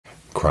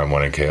Crime,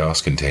 Wine, and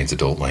Chaos contains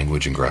adult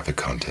language and graphic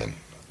content.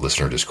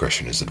 Listener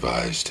discretion is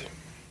advised.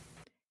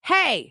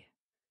 Hey,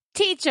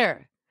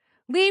 teacher,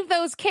 leave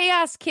those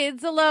chaos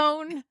kids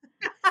alone.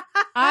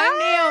 I'm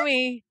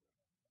Naomi.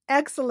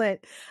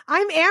 Excellent.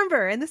 I'm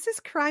Amber, and this is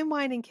Crime,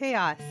 Wine, and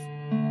Chaos.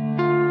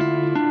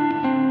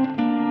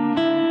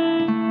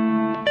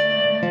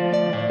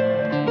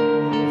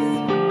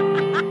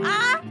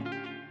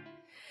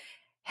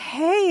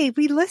 Hey,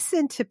 we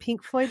listened to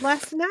Pink Floyd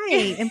last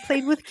night and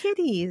played with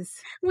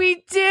kitties.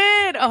 We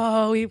did.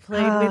 Oh, we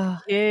played with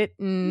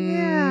kittens.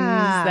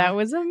 Yeah. That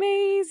was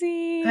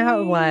amazing.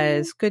 That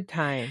was. Good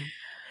time.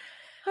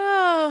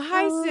 Oh,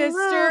 hi,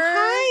 sister.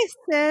 Hi,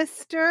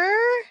 sister.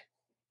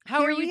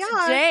 How are you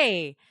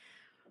today?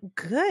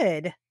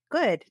 Good.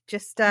 Good.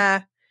 Just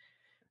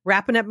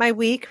wrapping up my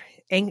week,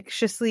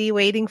 anxiously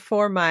waiting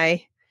for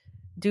my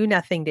do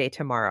nothing day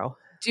tomorrow.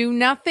 Do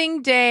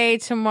nothing day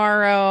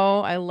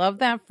tomorrow. I love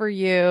that for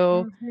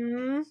you.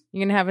 Mm-hmm. You're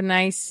going to have a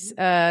nice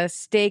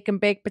steak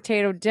and baked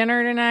potato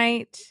dinner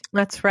tonight.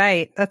 That's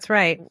right. That's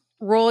right.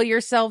 Roll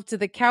yourself to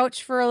the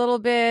couch for a little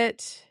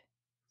bit.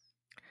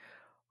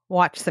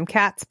 Watch some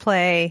cats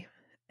play.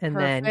 And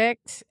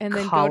Perfect. And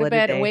then go to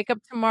bed and wake up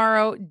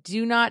tomorrow.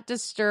 Do not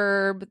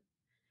disturb.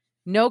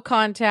 No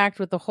contact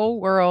with the whole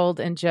world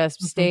and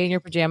just stay in your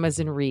pajamas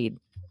and read.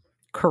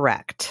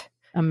 Correct.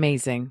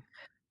 Amazing.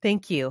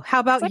 Thank you.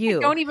 How about you?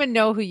 I don't even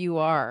know who you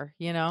are,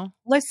 you know?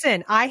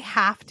 Listen, I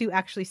have to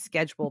actually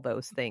schedule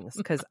those things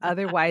because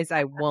otherwise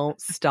I won't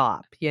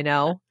stop, you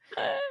know?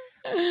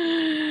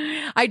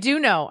 I do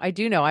know.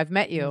 I've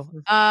met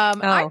you.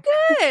 I'm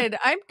good.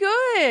 I'm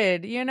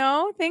good. You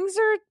know, things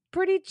are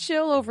pretty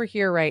chill over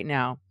here right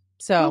now.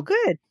 So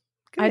good.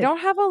 I don't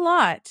have a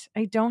lot.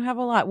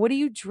 What are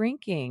you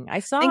drinking? I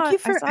saw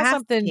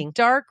something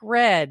dark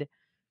red.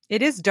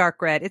 It is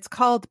dark red. It's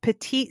called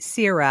Petite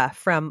Sirah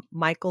from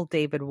Michael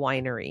David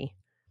Winery.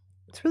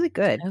 It's really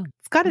good. Oh,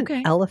 it's got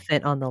an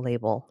elephant on the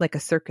label, like a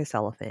circus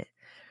elephant,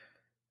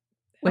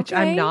 which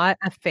I'm not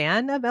a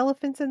fan of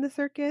elephants in the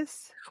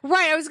circus.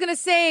 Right. I was going to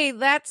say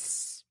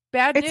that's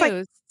bad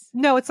news.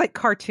 It's like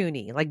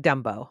cartoony, like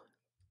Dumbo.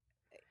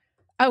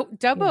 Oh,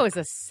 Dumbo is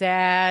a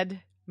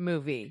sad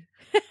movie.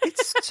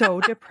 It's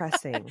so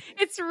depressing.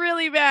 It's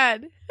really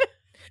bad.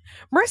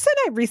 Marissa and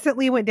I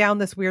recently went down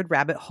this weird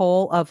rabbit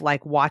hole of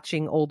like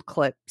watching old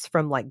clips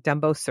from like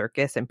Dumbo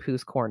Circus and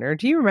Pooh's Corner.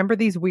 Do you remember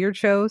these weird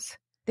shows?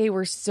 They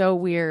were so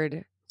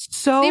weird.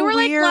 They were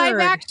weird. Like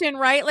live action,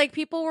 right? Like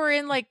people were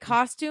in like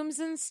costumes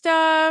and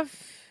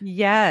stuff.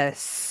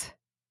 Yes.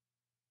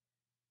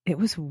 It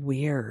was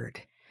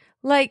weird.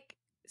 Like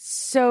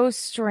so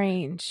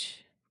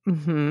strange.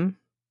 Mm-hmm.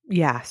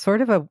 Yeah.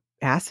 Sort of a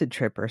acid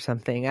trip or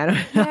something. I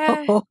don't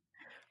know. Yeah.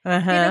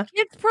 Uh-huh. You know,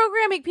 kids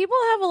programming, people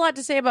have a lot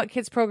to say about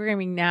kids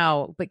programming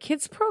now, but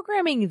kids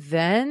programming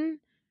then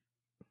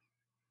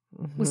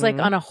was like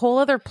on a whole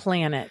other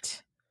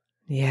planet.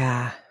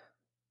 Yeah.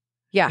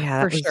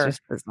 Yeah, for sure.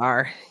 Just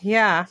bizarre.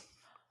 Yeah.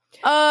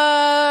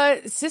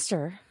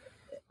 Sister,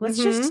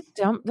 let's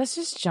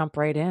just jump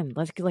right in.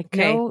 Let's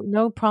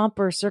no pomp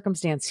or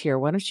circumstance here.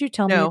 Why don't you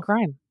tell me a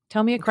crime?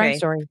 Tell me a crime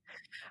story.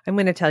 I'm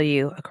going to tell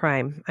you a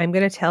crime. I'm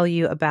going to tell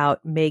you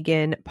about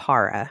Megan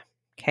Parra.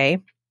 Okay.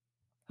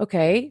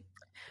 Okay.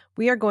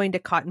 We are going to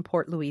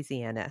Cottonport,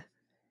 Louisiana.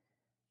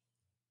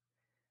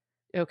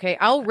 Okay.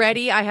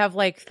 Already I have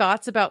like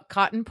thoughts about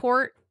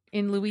Cottonport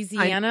in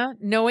Louisiana,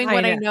 knowing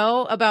what I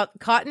know about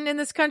cotton in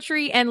this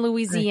country and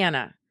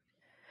Louisiana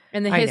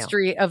and the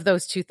history of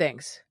those two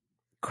things.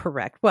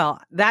 Correct.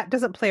 Well, that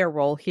doesn't play a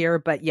role here,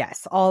 but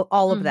yes,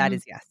 all of that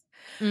is yes.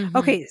 Mm-hmm.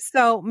 Okay.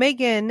 So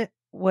Megan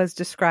was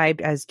described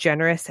as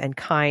generous and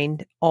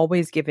kind,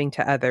 always giving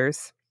to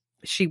others.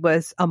 She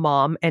was a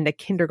mom and a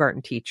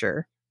kindergarten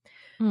teacher.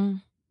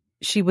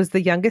 She was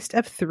the youngest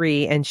of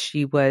 3, and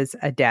she was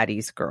a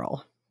daddy's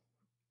girl.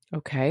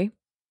 Okay.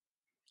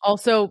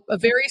 Also, a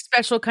very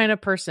special kind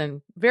of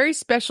person. Very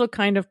special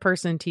kind of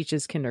person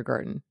teaches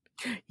kindergarten.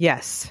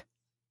 Yes.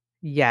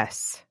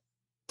 Yes.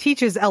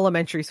 Teaches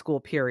elementary school,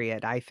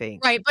 period, I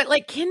think. Right, but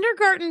like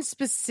kindergarten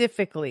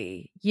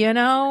specifically, you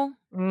know?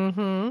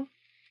 Mm-hmm.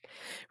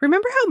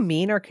 Remember how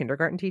mean our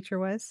kindergarten teacher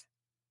was?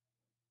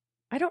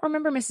 I don't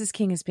remember Mrs.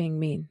 King as being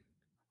mean.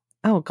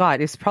 Oh God,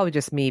 it's probably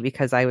just me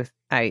because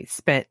I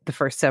spent the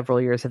first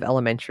several years of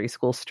elementary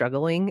school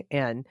struggling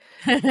and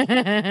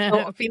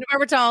peanut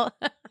butter tall.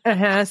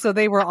 So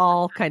they were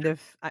all kind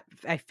of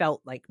I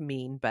felt like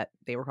mean, but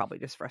they were probably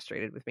just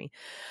frustrated with me.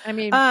 I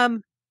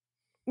mean,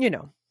 you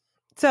know.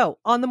 So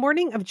on the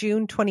morning of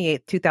June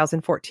 28th,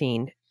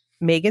 2014,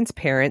 Megan's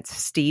parents,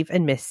 Steve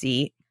and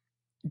Missy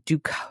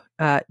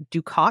Ducati,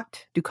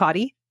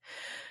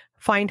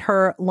 find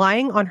her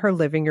lying on her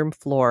living room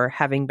floor,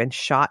 having been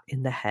shot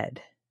in the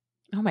head.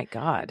 Oh my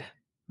God.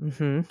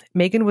 Mm-hmm.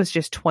 Megan was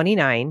just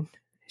 29.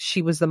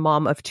 She was the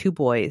mom of 2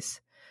 boys.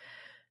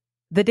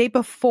 The day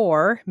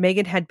before,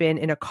 Megan had been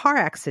in a car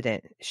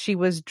accident. She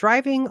was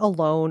driving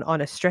alone on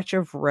a stretch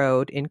of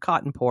road in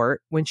Cottonport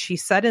when she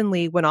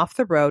suddenly went off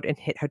the road and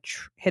hit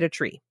a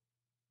tree.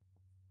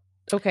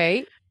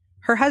 Okay.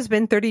 Her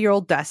husband,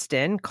 30-year-old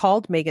Dustin,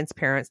 called Megan's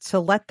parents to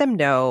let them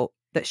know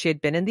that she had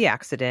been in the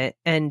accident,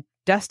 and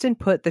Dustin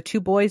put the two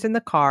boys in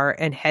the car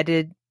and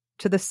headed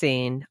to the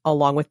scene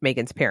along with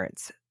Megan's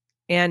parents.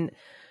 And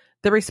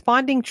the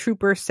responding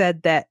trooper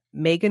said that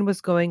Megan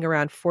was going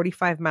around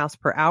 45 miles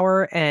per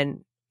hour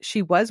and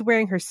she was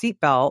wearing her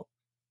seatbelt,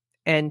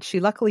 and she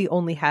luckily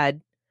only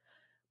had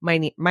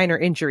minor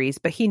injuries,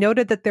 but he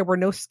noted that there were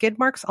no skid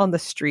marks on the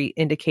street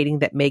indicating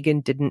that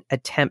Megan didn't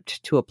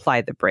attempt to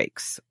apply the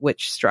brakes,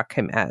 which struck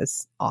him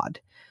as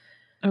odd.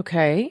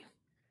 Okay.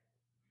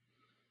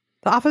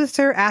 The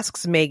officer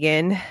asks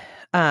Megan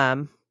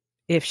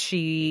if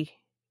she,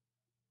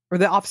 or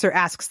the officer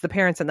asks the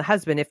parents and the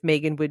husband if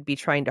Megan would be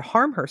trying to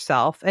harm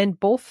herself, and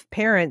both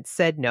parents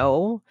said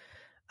no.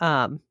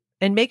 And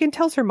Megan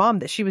tells her mom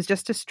that she was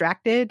just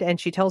distracted, and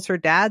she tells her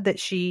dad that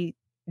she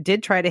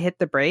did try to hit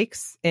the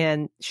brakes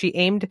and she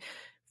aimed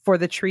for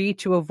the tree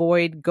to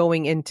avoid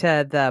going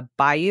into the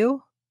bayou,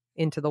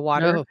 into the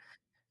water. Oh,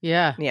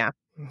 yeah. Yeah.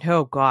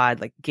 Oh God,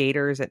 like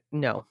gators.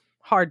 No.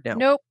 Hard no.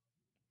 Nope.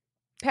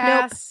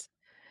 Pass.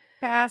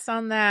 Nope. Pass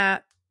on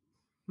that.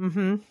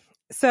 Mm-hmm.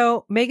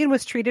 So Megan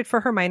was treated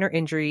for her minor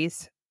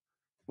injuries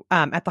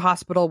at the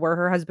hospital where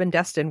her husband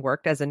Dustin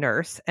worked as a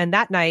nurse. And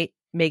that night,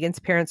 Megan's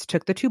parents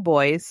took the two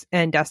boys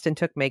and Dustin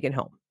took Megan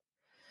home.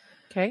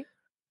 Okay.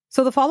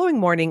 So the following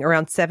morning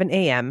around 7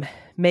 a.m.,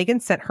 Megan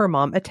sent her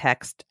mom a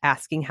text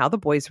asking how the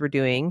boys were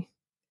doing.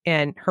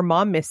 And her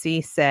mom,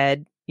 Missy,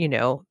 said,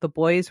 the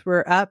boys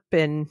were up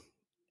and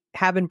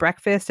having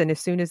breakfast. And as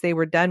soon as they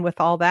were done with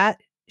all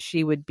that,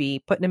 she would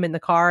be putting them in the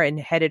car and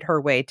headed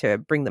her way to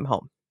bring them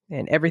home.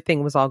 And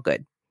everything was all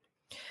good.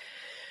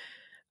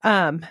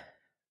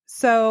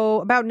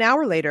 So about an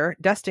hour later,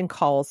 Dustin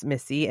calls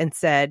Missy and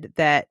said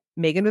that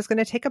Megan was going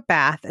to take a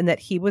bath and that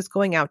he was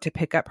going out to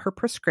pick up her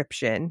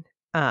prescription.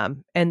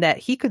 And that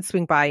he could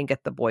swing by and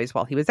get the boys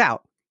while he was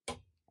out.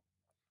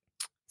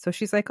 So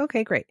she's like,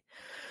 okay, great.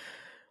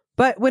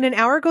 But when an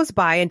hour goes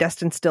by and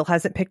Dustin still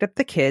hasn't picked up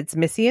the kids,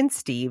 Missy and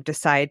Steve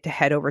decide to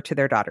head over to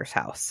their daughter's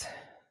house.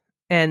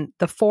 And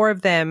the four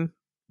of them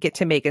get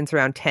to Megan's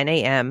around 10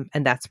 a.m.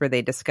 And that's where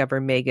they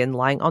discover Megan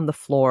lying on the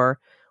floor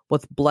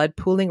with blood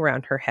pooling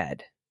around her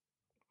head.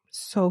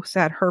 So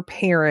sad. Her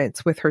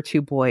parents with her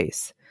two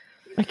boys.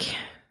 I can't.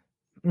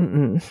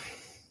 Mm-mm.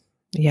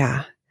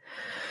 Yeah.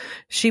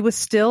 She was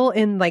still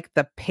in like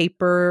the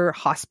paper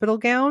hospital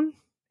gown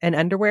and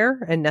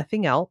underwear and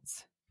nothing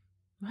else.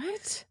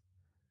 What?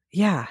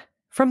 Yeah.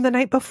 From the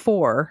night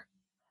before.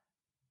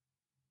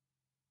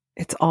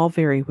 It's all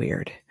very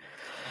weird.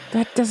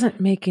 That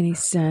doesn't make any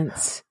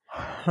sense.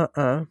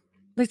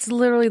 It's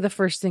literally the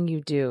first thing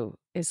you do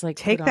is like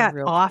take that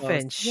off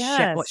and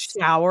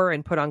shower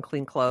and put on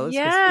clean clothes.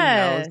 Yes.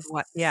 Who knows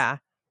what? Yeah.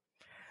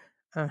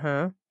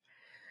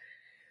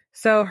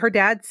 So her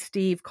dad,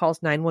 Steve,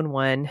 calls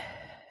 911.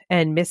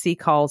 And Missy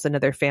calls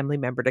another family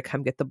member to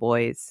come get the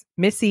boys.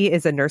 Missy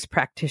is a nurse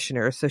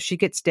practitioner, so she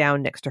gets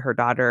down next to her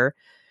daughter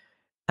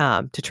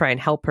to try and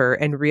help her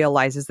and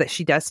realizes that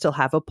she does still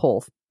have a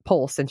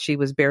pulse and she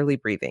was barely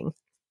breathing.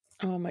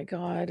 Oh, my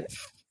God.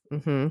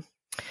 Mm-hmm.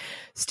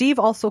 Steve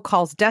also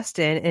calls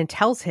Dustin and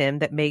tells him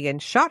that Megan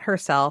shot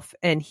herself,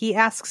 and he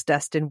asks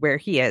Dustin where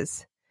he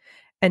is.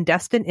 And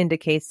Dustin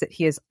indicates that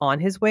he is on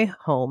his way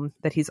home,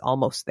 that he's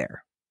almost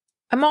there.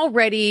 I'm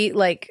already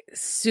like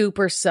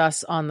super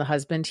sus on the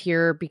husband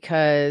here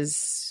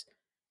because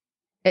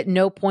at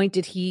no point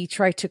did he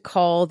try to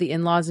call the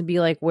in-laws and be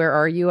like, where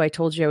are you? I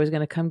told you I was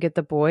going to come get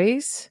the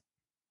boys.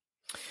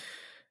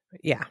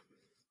 Yeah.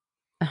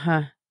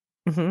 Uh-huh.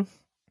 Mm-hmm.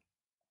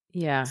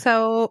 Yeah.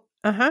 So,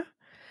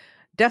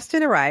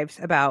 Dustin arrives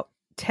about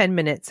 10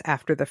 minutes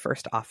after the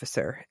first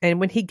officer. And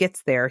when he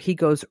gets there, he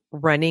goes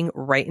running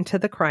right into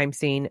the crime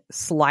scene,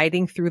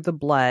 sliding through the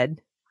blood,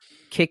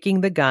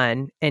 kicking the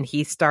gun, and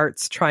he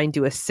starts trying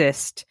to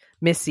assist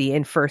Missy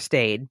in first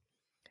aid.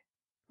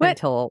 What?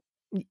 Until,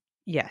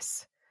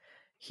 yes,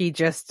 he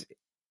just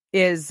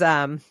is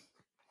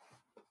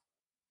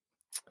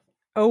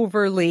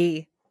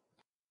overly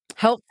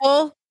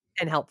helpful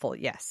and helpful.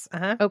 Yes.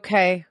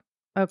 Okay.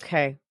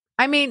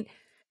 I mean,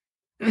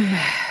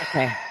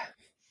 okay.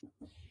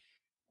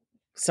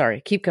 Sorry,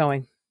 keep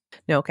going.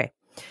 No, okay.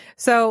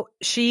 So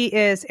she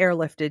is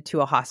airlifted to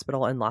a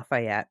hospital in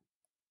Lafayette.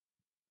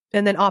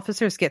 And then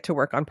officers get to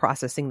work on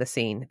processing the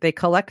scene. They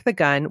collect the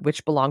gun,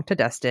 which belonged to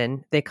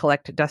Dustin. They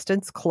collect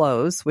Dustin's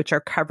clothes, which are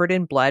covered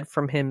in blood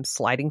from him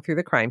sliding through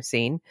the crime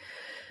scene.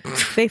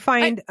 They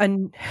find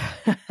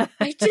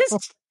I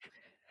just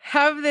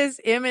have this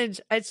image.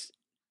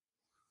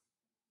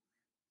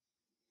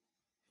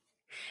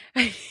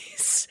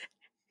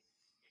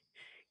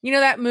 You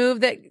know that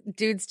move that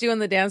dudes do on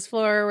the dance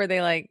floor where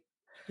they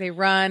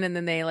run and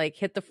then they like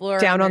hit the floor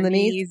down on the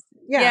knees.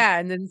 Yeah,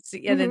 and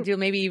then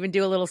maybe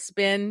do a little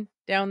spin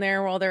down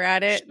there while they're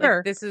at it. Sure,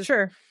 like, this is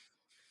sure.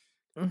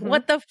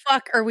 What the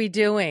fuck are we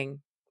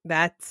doing?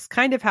 That's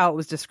kind of how it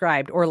was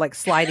described, or like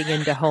sliding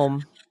into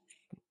home.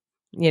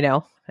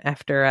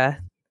 After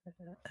a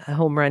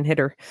home run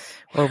hitter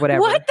or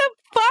whatever. What the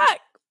fuck?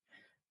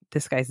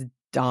 This guy's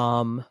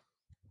dumb.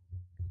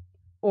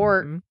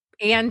 or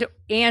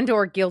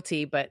or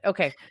guilty, but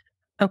okay.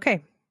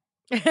 Okay.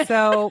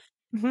 So,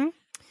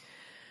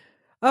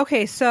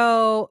 okay,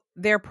 so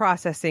they're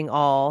processing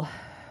all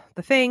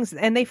the things,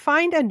 and they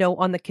find a note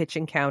on the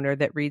kitchen counter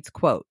that reads,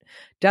 quote,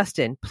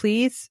 "Dustin,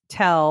 please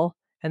tell,"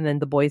 and then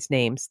the boys'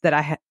 names, "that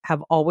I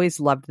have always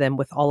loved them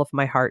with all of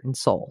my heart and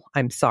soul.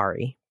 I'm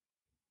sorry."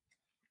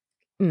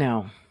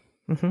 No.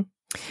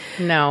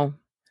 No.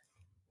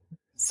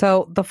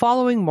 So the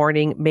following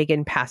morning,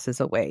 Megan passes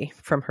away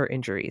from her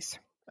injuries.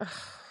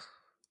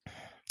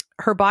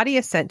 Her body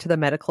is sent to the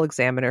medical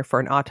examiner for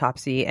an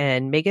autopsy,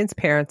 and Megan's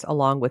parents,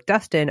 along with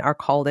Dustin, are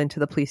called into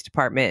the police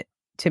department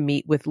to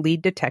meet with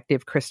lead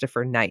detective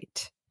Christopher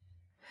Knight.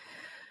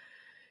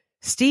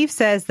 Steve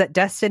says that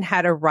Dustin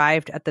had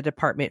arrived at the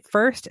department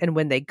first, and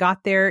when they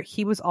got there,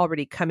 he was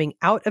already coming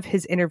out of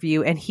his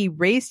interview, and he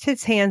raised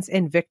his hands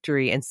in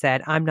victory and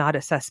said, "I'm not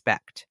a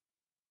suspect."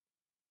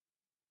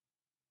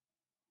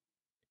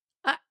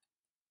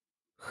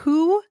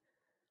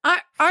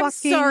 I'm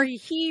sorry.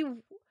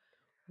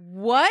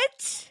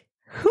 What?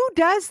 Who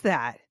does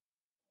that?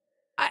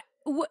 I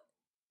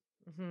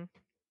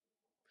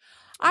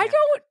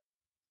don't.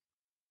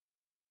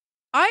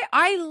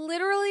 I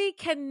literally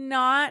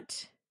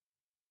cannot.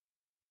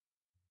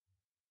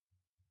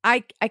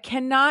 I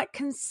cannot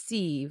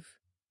conceive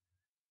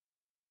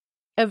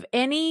of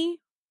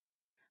any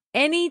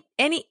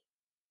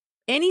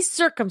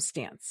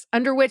circumstance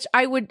under which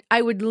I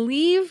would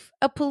leave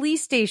a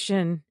police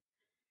station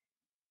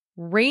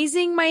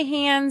raising my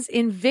hands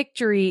in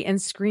victory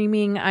and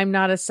screaming, "I'm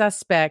not a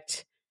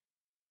suspect."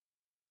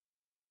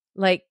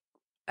 Like,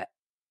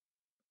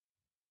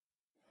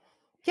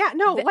 yeah,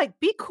 no,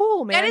 be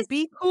cool, man. That is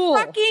be cool.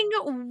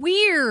 Fucking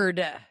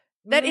weird.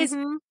 That is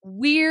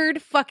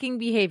weird fucking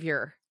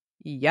behavior.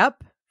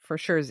 Yep, for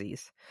sure,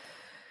 Z's.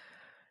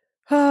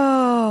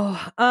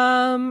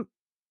 Oh,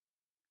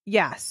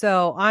 yeah,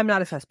 so I'm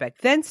not a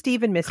suspect. Then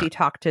Steve and Missy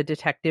talk to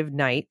Detective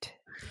Knight,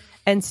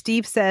 and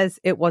Steve says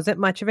it wasn't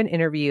much of an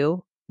interview.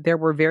 There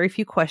were very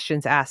few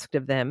questions asked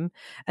of them.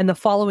 And the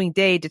following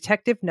day,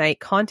 Detective Knight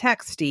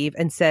contacts Steve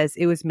and says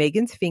it was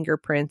Megan's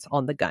fingerprints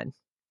on the gun.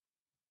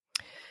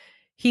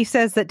 He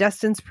says that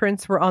Dustin's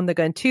prints were on the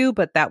gun too,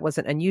 but that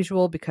wasn't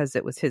unusual because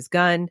it was his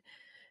gun.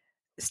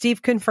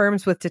 Steve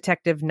confirms with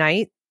Detective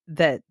Knight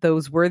that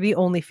those were the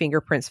only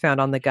fingerprints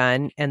found on the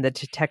gun, and the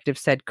detective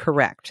said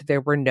correct. There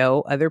were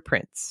no other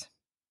prints.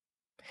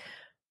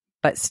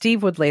 But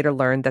Steve would later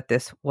learn that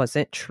this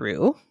wasn't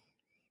true.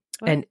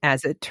 What? And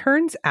as it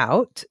turns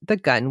out, the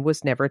gun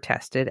was never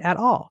tested at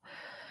all.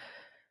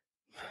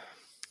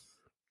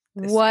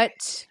 This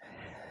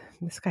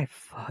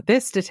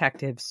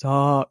detective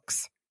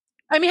sucks.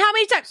 I mean, how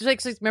many times?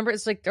 Remember,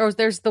 it's like, oh,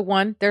 there's the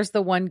one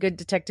good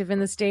detective in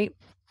the state.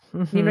 You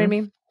know what I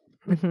mean?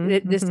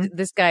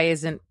 This guy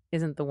isn't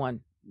the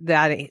one.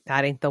 That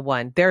ain't the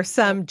one. There's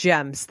some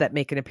gems that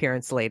make an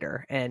appearance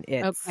later, and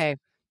it's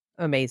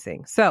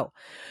amazing. So,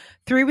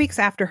 3 weeks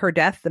after her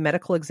death, the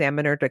medical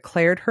examiner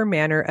declared her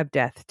manner of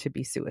death to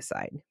be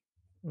suicide.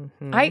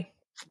 Okay.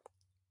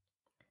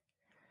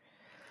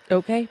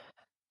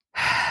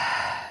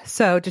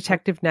 So,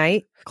 Detective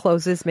Knight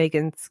closes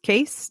Megan's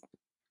case,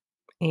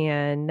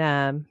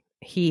 and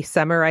he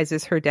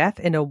summarizes her death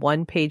in a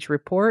one-page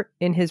report.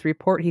 In his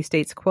report, he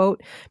states,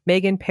 quote,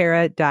 "Megan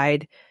Parra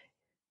died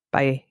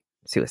by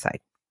suicide."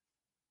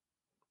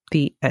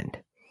 The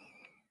end.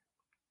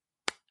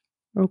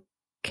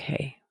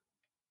 Okay.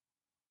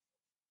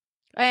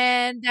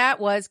 And that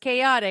was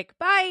chaotic.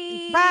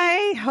 Bye.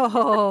 Bye.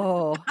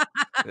 Oh.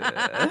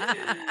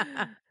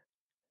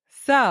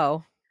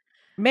 So,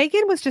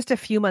 Megan was just a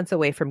few months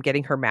away from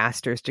getting her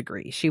master's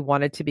degree. She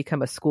wanted to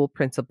become a school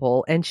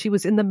principal, and she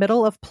was in the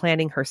middle of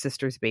planning her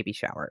sister's baby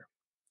shower.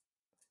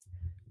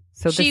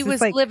 So she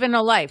was living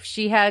a life.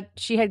 She had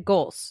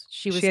goals.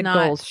 She had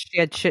goals. She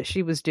had shit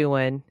she was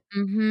doing.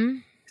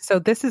 So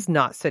this is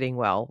not sitting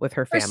well with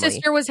her family. Her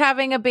sister was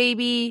having a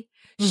baby.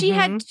 She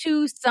had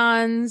 2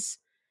 sons.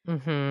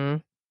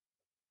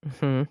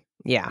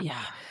 Yeah.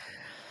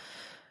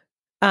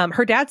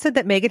 Her dad said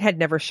that Megan had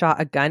never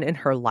shot a gun in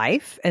her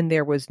life, and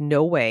there was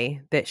no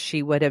way that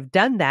she would have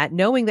done that,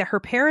 knowing that her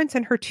parents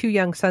and her 2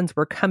 young sons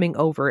were coming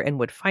over and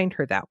would find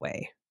her that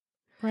way.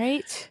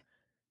 Right?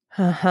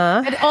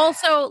 And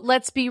also,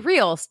 let's be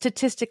real,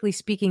 statistically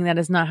speaking, that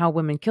is not how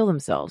women kill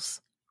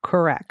themselves.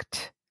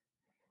 Correct.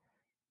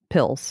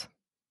 Pills.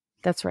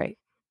 That's right.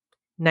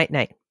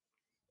 Night.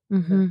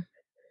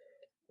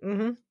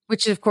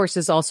 Which, of course,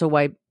 is also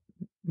why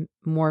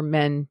more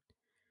men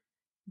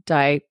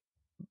die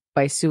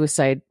by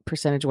suicide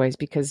percentage-wise,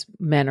 because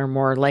men are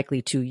more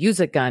likely to use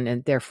a gun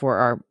and therefore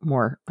are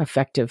more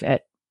effective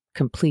at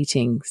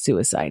completing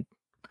suicide.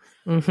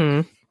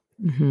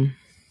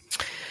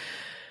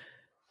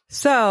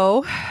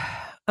 So,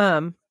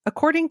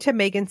 according to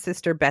Megan's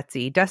sister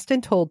Betsy, Dustin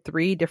told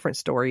 3 different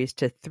stories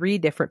to 3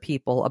 different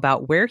people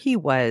about where he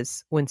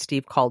was when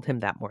Steve called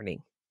him that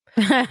morning.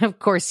 Of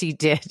course he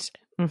did.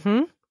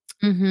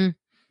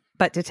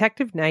 But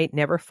Detective Knight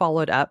never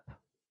followed up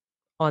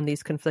on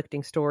these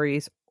conflicting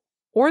stories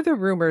or the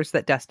rumors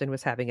that Dustin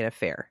was having an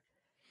affair.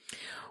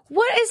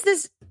 What is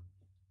this?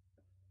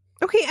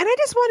 Okay, and I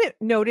just want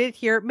to note it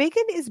here.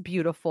 Megan is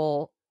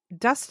beautiful.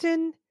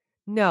 Dustin,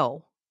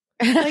 no.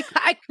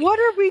 Like, what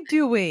are we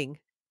doing?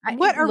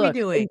 What are we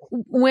doing?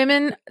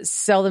 Women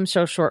sell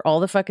themselves short all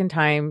the fucking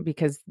time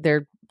because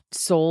they're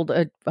sold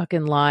a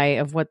fucking lie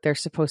of what they're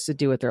supposed to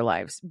do with their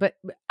lives. But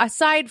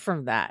aside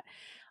from that,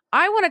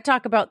 I want to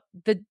talk about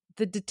the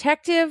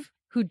detective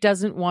who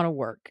doesn't want to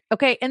work.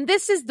 Okay, and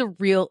this is the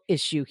real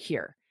issue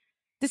here.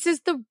 This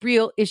is the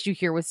real issue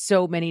here with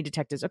so many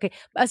detectives. Okay,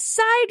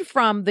 aside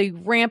from the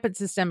rampant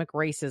systemic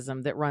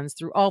racism that runs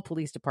through all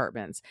police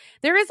departments,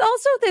 there is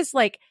also this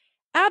like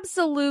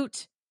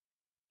absolute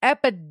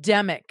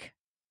epidemic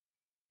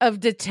of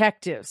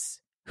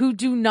detectives who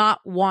do not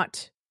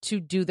want to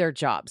do their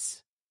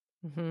jobs.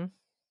 Mm-hmm.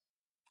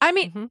 I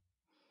mean,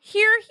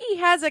 here he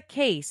has a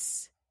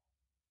case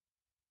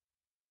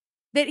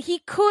that he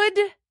could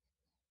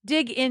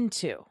dig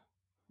into.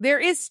 There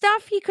is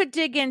stuff he could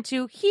dig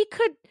into. He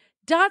could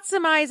dot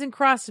some I's and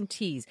cross some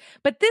T's.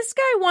 But this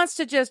guy wants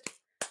to just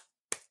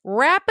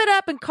wrap it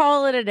up and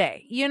call it a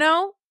day, you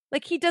know?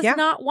 Like he does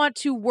not want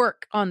to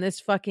work on this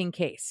fucking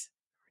case.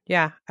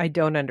 Yeah, I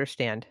don't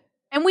understand.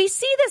 And we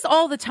see this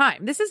all the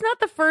time. This is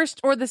not the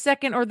first or the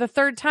second or the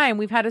third time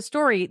we've had a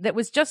story that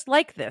was just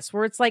like this,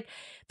 where it's like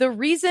the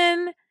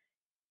reason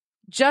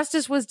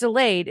justice was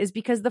delayed is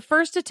because the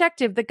first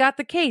detective that got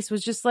the case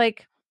was just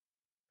like,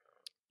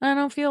 I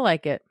don't feel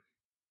like it.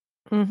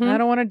 Mm-hmm. I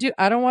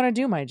don't want to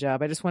do my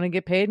job. I just want to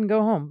get paid and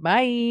go home.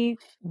 Bye.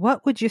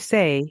 What would you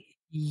say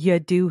you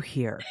do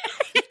here?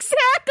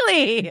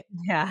 Exactly.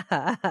 Yeah.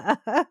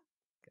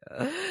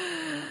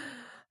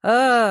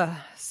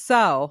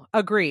 So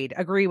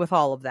agree with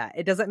all of that.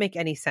 It doesn't make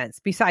any sense.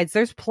 Besides,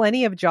 there's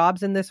plenty of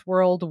jobs in this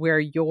world where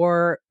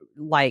you're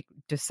like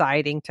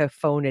deciding to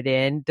phone it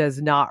in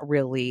does not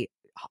really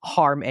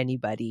harm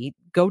anybody.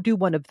 Go do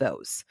one of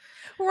those.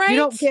 Right. You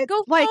don't get,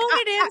 go like, phone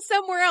it in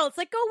somewhere else.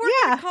 Like go work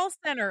at a call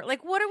center.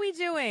 Like what are we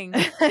doing?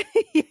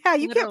 Yeah,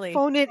 you Literally, can't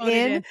phone it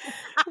in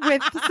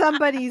with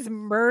somebody's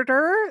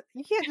murder.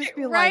 You can't just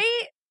be right?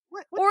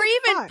 What or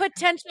even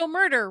potential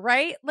murder,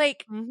 right?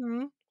 Like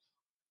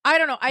I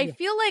don't know. I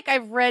feel like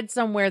I've read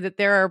somewhere that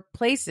there are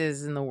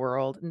places in the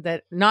world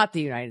that not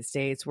the United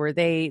States where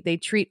they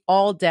treat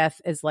all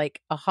death as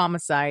like a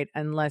homicide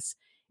unless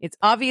it's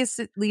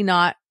obviously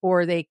not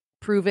or they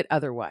prove it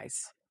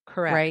otherwise.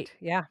 Correct. Right?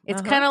 Yeah.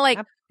 It's kind of like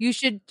you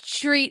should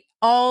treat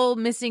all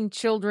missing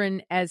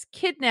children as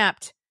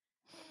kidnapped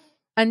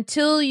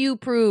until you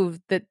prove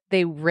that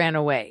they ran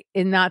away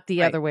and not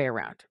the other way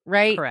around.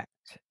 Right? Correct.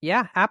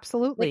 Yeah,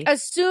 absolutely. Like,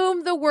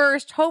 assume the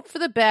worst, hope for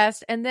the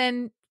best, and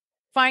then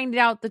find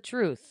out the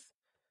truth.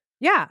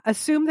 Yeah.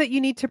 Assume that you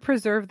need to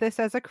preserve this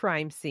as a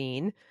crime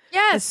scene.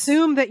 Yes.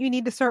 Assume that you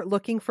need to start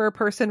looking for a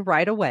person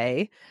right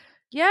away.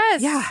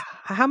 Yes. Yeah.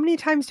 How many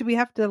times do we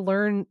have to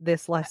learn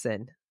this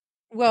lesson?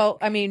 Well,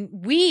 I mean,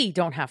 we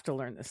don't have to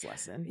learn this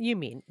lesson. You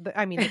mean,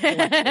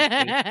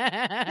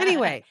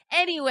 anyway.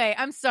 Anyway,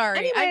 I'm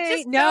sorry. I'm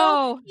just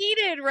so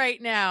heated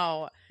right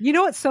now. You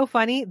know what's so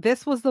funny?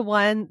 This was the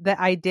one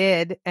that I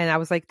did, and I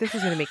was like, this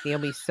is going to make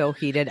Naomi so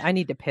heated. I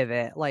need to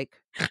pivot. Like,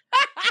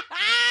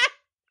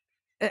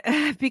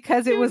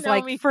 because it was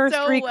like first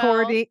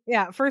recording.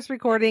 Well. Yeah, first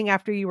recording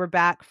after you were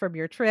back from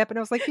your trip. And I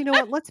was like, you know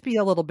what? Let's be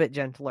a little bit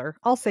gentler.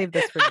 I'll save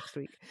this for next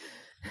week.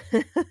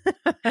 I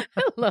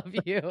love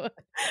you.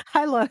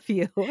 I love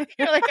you.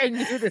 You're like, I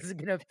knew this was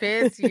going to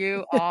piss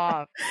you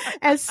off.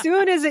 As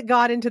soon as it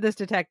got into this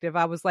detective,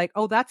 I was like,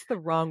 oh, that's the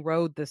wrong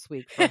road this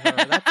week for her.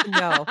 That's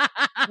no.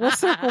 We'll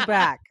circle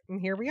back. And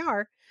here we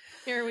are.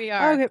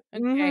 Okay.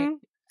 Mm-hmm.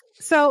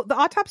 So the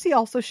autopsy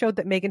also showed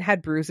that Megan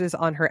had bruises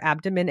on her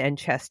abdomen and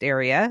chest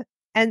area.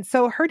 And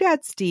so her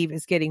dad, Steve,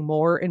 is getting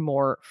more and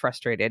more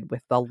frustrated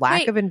with the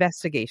lack of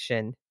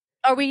investigation.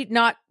 Are we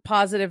not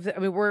positive? I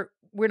mean,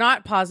 we're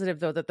not positive,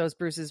 though, that those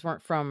bruises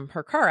weren't from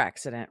her car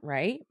accident,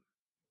 right?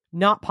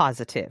 Not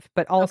positive,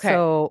 but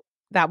also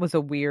that was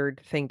a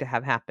weird thing to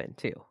have happen,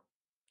 too.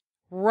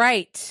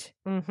 Right.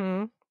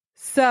 Mm-hmm.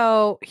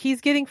 So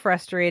he's getting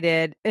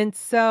frustrated. And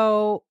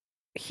so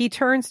he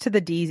turns to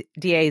the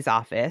DA's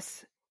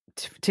office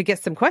to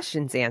get some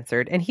questions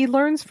answered. And he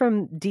learns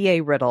from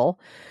DA Riddle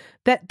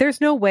that there's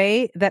no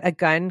way that a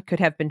gun could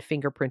have been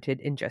fingerprinted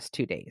in just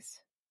 2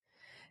 days.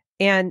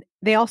 And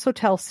they also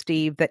tell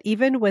Steve that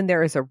even when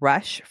there is a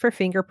rush for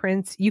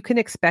fingerprints, you can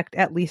expect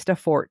at least a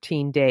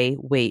 14-day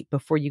wait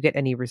before you get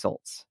any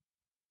results.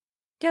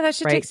 Yeah, that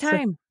shit takes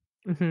time.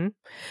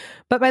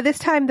 But by this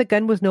time, the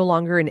gun was no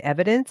longer in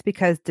evidence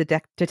because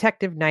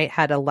Detective Knight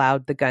had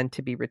allowed the gun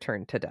to be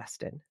returned to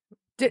Dustin.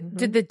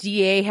 Did the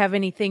DA have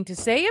anything to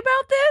say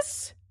about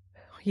this?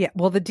 Yeah,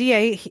 well, the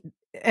DA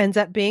ends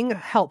up being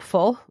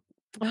helpful.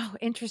 Oh,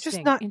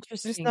 interesting.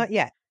 Just not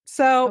yet.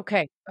 So,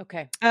 okay.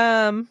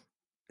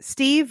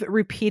 Steve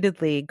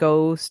repeatedly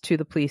goes to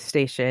the police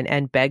station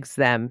and begs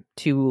them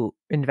to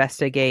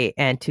investigate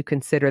and to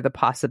consider the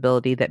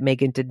possibility that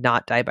Megan did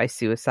not die by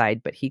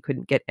suicide, but he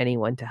couldn't get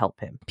anyone to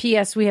help him.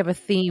 P.S. We have a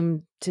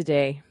theme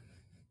today.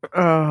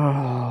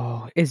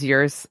 Oh, is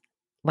yours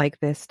like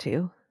this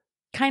too?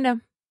 Kind of.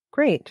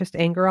 Great. Just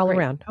anger all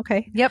around.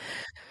 Okay. Yep.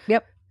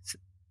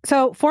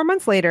 So 4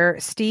 months later,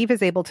 Steve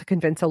is able to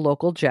convince a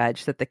local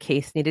judge that the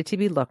case needed to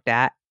be looked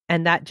at.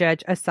 And that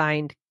judge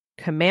assigned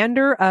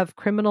Commander of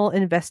Criminal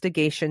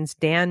Investigations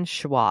Dan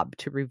Schwab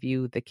to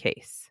review the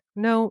case.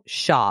 No,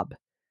 Schaub.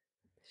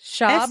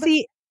 Schaub?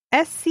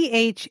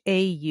 Schaub.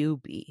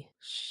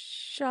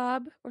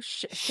 Schaub? Or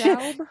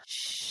Schaub?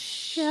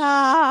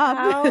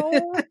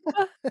 Schaub.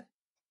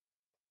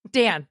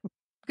 Dan.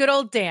 Good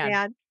old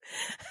Dan.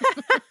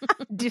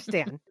 Just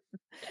Dan.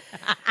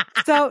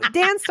 So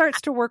Dan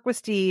starts to work with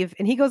Steve,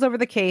 and he goes over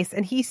the case,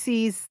 and he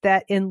sees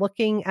that in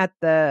looking at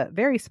the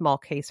very small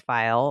case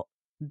file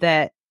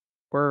that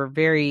were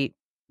very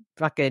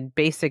fucking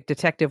basic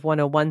Detective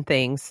 101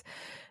 things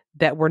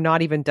that were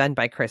not even done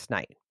by Chris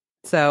Knight.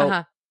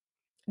 So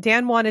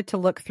Dan wanted to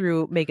look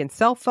through Megan's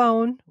cell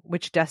phone,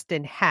 which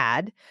Dustin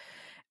had.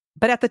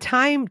 But at the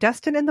time,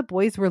 Dustin and the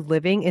boys were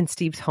living in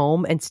Steve's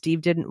home, and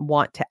Steve didn't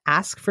want to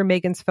ask for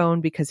Megan's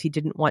phone because he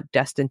didn't want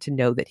Dustin to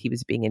know that he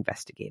was being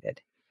investigated.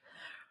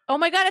 Oh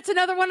my God, it's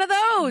another one of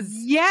those.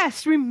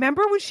 Yes.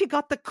 Remember when she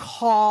got the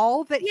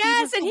call that he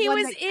was in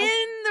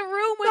the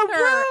room with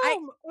her.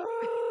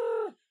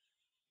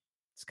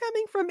 It's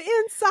coming from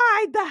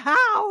inside the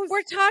house.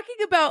 We're talking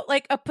about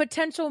like a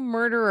potential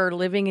murderer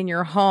living in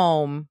your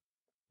home.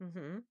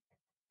 Mm-hmm.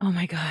 Oh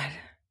my God.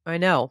 I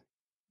know.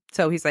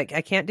 So he's like,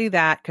 I can't do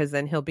that because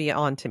then he'll be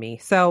on to me.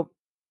 So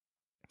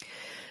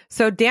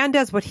Dan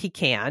does what he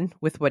can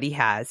with what he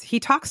has. He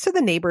talks to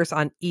the neighbors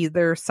on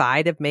either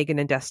side of Megan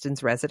and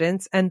Dustin's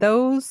residence, and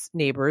those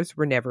neighbors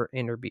were never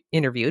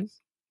interviewed.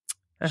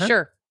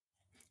 Sure.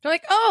 They're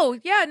like, oh,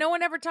 yeah, no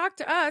one ever talked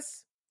to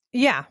us.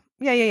 Yeah.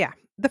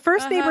 The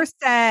first neighbor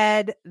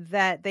said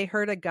that they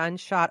heard a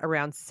gunshot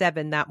around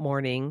 7 that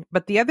morning,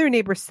 but the other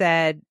neighbor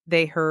said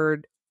they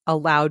heard a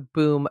loud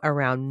boom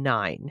around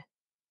 9.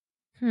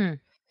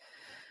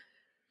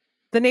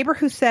 The neighbor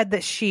who said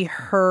that she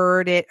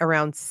heard it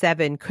around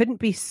 7 couldn't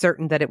be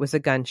certain that it was a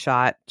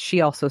gunshot.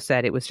 She also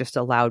said it was just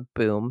a loud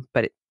boom,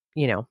 but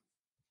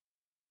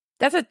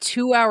That's a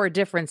 2-hour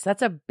difference.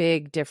 That's a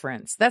big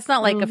difference. That's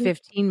not like a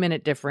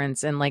 15-minute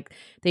difference and like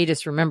they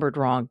just remembered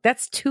wrong.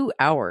 That's 2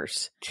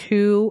 hours.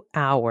 2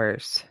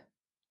 hours.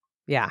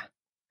 Yeah.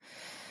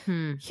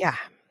 Yeah.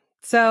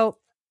 So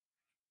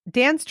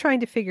Dan's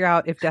trying to figure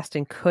out if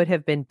Dustin could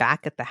have been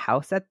back at the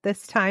house at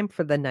this time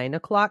for the 9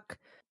 o'clock.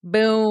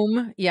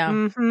 Boom.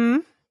 Yeah.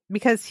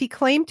 Because he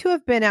claimed to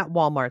have been at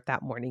Walmart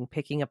that morning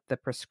picking up the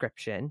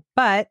prescription,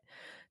 but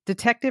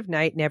Detective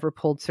Knight never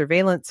pulled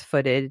surveillance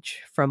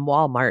footage from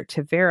Walmart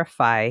to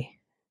verify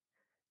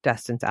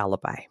Dustin's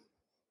alibi.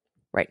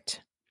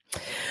 Right.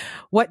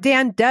 What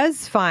Dan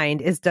does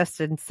find is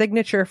Dustin's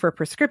signature for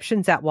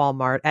prescriptions at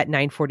Walmart at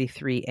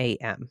 9:43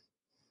 a.m.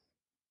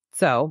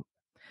 So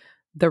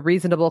the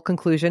reasonable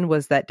conclusion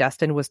was that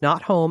Dustin was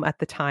not home at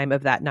the time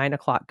of that 9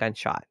 o'clock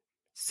gunshot.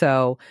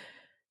 So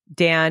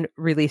Dan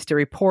released a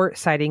report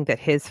citing that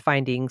his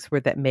findings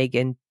were that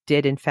Megan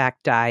did in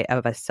fact die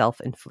of a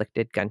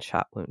self-inflicted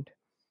gunshot wound.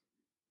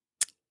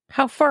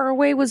 How far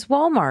away was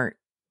Walmart?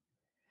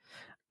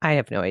 I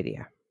have no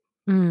idea.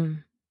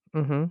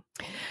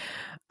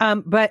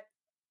 But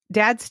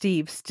Dad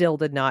Steve still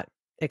did not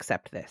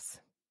accept this.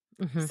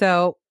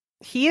 So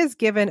he is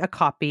given a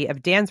copy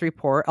of Dan's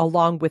report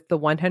along with the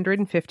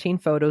 115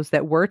 photos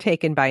that were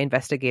taken by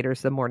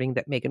investigators the morning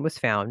that Megan was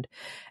found.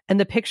 And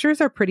the pictures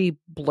are pretty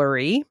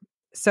blurry.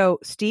 So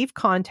Steve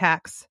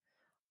contacts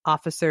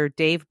Officer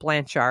Dave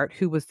Blanchard,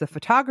 who was the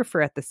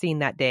photographer at the scene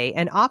that day.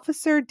 And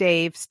Officer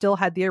Dave still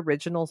had the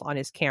originals on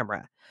his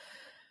camera.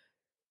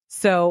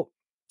 So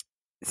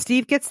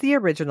Steve gets the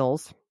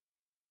originals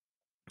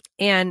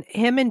and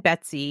him and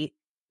Betsy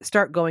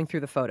start going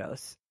through the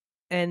photos.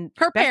 And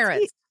her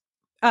parents.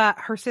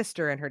 Her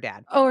sister and her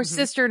dad. Oh, her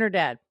sister and her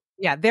dad.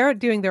 Yeah, they're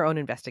doing their own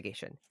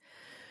investigation.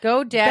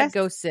 Go dad,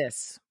 go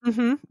sis.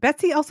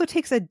 Betsy also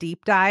takes a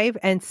deep dive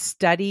and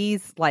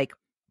studies like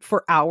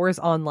for hours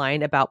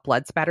online about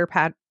blood spatter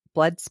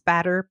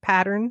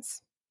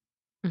patterns.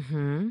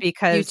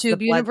 Because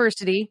YouTube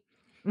University.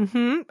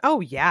 Oh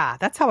yeah,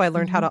 that's how I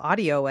learned how to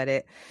audio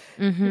edit.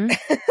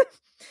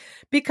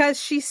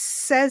 Because she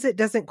says it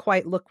doesn't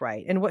quite look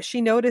right. And what she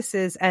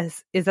notices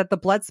is that the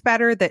blood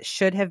spatter that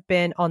should have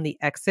been on the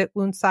exit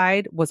wound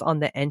side was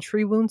on the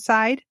entry wound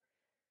side.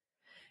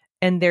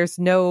 And there's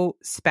no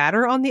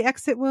spatter on the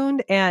exit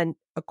wound. And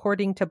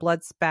according to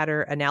blood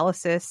spatter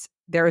analysis,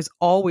 there is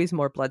always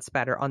more blood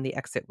spatter on the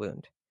exit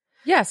wound.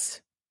 Yes.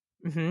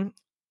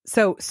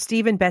 So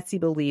Steve and Betsy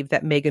believe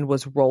that Megan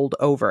was rolled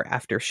over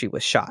after she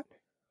was shot.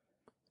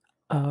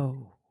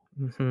 Oh.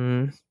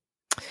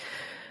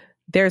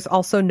 There's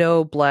also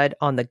no blood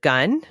on the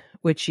gun,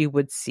 which you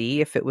would see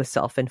if it was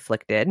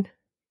self-inflicted.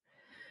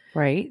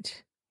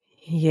 Right.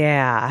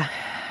 Yeah.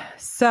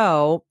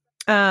 So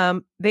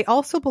they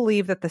also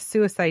believe that the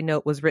suicide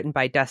note was written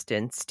by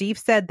Dustin. Steve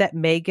said that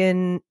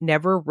Megan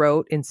never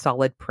wrote in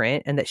solid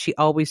print and that she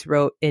always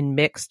wrote in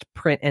mixed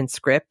print and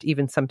script,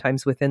 even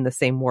sometimes within the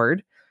same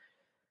word.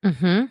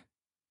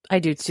 I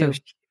do too. So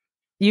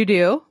you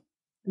do?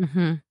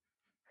 Mm-hmm.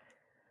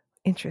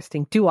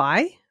 Interesting. Do I?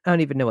 I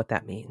don't even know what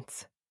that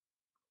means.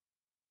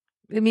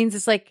 It means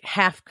it's like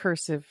half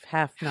cursive,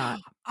 half not.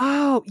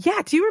 Oh,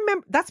 yeah. Do you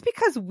remember? That's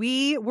because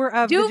we were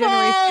of Duval! the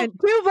generation.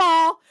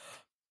 Duval!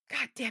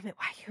 God damn it.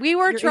 Why we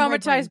were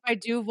traumatized by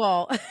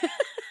Duval.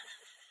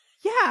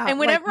 Yeah. And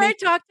whenever I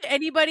talk to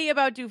anybody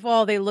about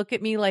Duval, they look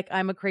at me like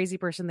I'm a crazy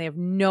person. They have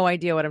no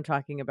idea what I'm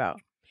talking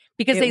about.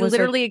 Because they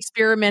literally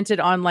experimented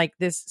on like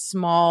this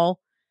small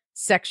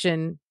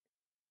section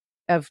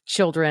of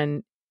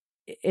children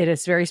at a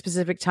very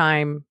specific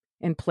time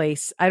and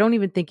place. I don't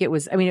even think it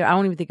was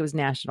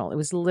national. It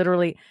was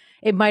literally,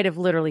 it might have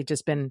literally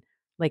just been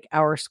like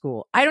our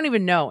school. I don't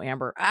even know,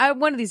 Amber.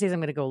 One of these days I'm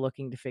going to go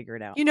looking to figure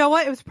it out. You know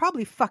what? It was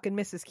probably fucking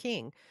Mrs.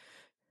 King.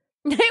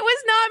 It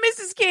was not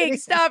Mrs. King.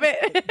 Stop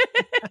it.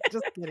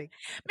 Just kidding.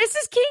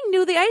 Mrs. King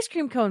knew the ice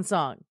cream cone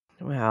song.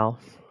 Well,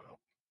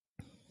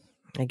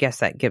 I guess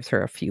that gives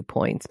her a few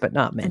points, but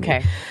not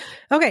many.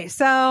 Okay.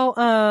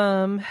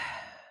 So,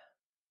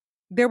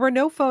 there were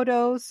no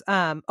photos.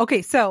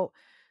 Okay. So,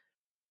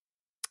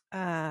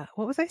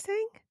 what was I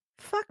saying?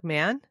 Fuck,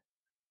 man.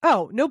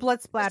 Oh, no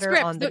blood splatter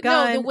on the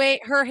gun. No, the way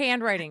her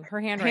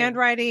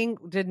handwriting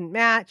didn't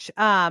match.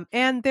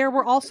 And there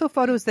were also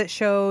photos that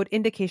showed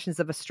indications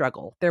of a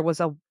struggle. There was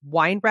a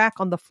wine rack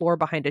on the floor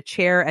behind a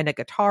chair and a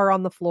guitar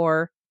on the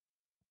floor.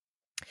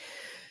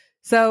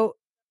 So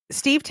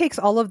Steve takes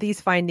all of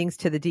these findings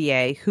to the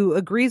DA, who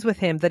agrees with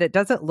him that it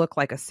doesn't look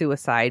like a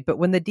suicide. But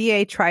when the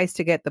DA tries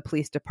to get the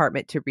police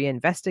department to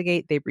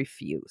reinvestigate, they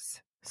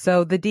refuse.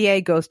 So the DA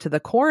goes to the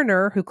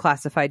coroner, who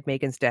classified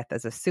Megan's death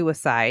as a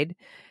suicide.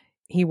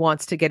 He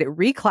wants to get it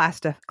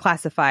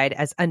reclassified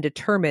as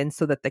undetermined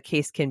so that the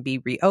case can be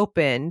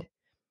reopened.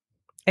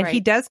 And he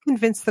does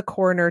convince the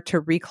coroner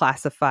to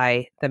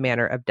reclassify the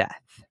manner of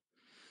death.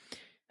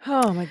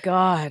 Oh, my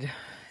God.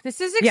 This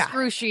is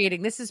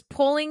excruciating. Yeah. This is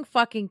pulling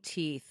fucking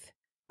teeth.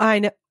 I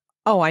know.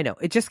 Oh, I know.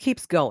 It just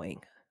keeps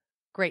going.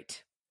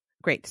 Great.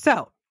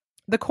 So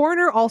the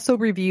coroner also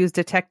reviews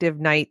Detective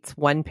Knight's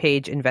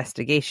one-page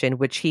investigation,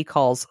 which he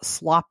calls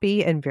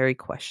sloppy and very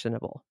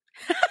questionable.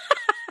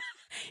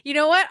 You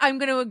know what? I'm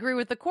going to agree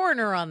with the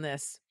coroner on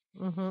this.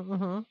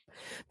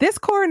 This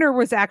coroner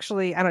was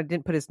actually, I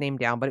didn't put his name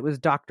down, but it was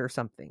Dr.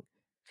 something.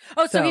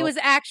 Oh, so he was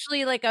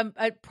actually like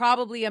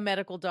probably a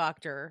medical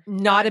doctor.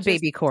 Not a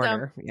baby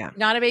coroner.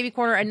 Not a baby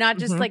coroner. And not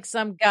just like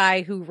some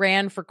guy who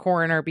ran for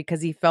coroner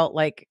because he felt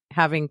like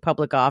having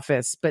public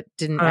office, but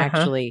didn't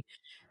actually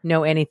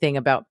know anything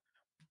about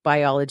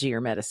biology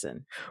or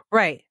medicine.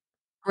 Right.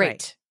 Great.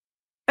 Right.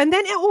 And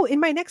then,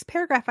 in my next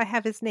paragraph, I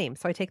have his name,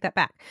 so I take that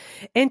back.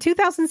 In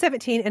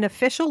 2017, an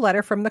official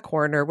letter from the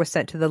coroner was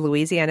sent to the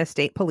Louisiana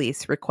State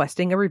Police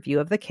requesting a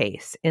review of the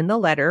case. In the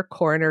letter,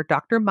 Coroner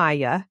Dr.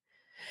 Maya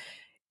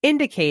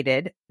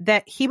indicated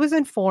that he was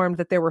informed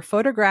that there were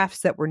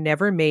photographs that were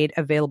never made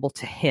available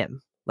to him,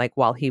 like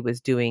while he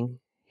was doing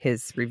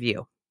his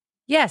review.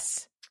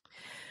 Yes.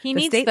 He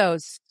needs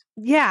those.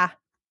 Yeah.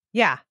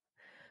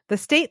 The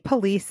state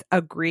police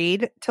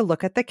agreed to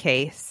look at the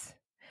case.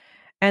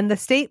 And the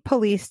state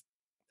police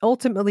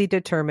ultimately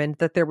determined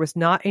that there was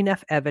not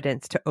enough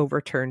evidence to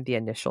overturn the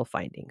initial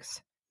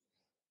findings.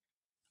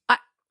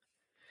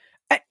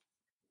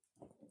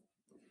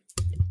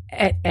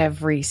 At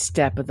every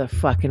step of the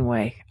fucking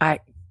way.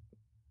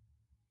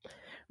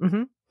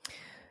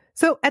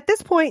 So at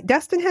this point,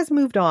 Dustin has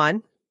moved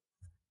on.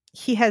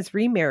 He has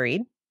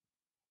remarried.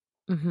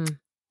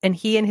 And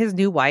he and his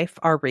new wife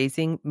are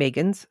raising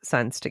Megan's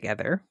sons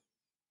together.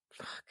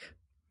 Fuck.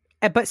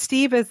 But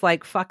Steve is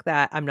like, fuck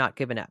that. I'm not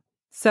giving up.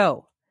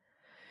 So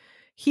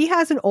he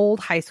has an old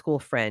high school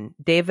friend,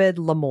 David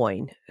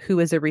Lemoyne,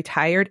 who is a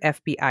retired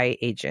FBI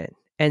agent.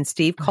 And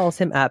Steve calls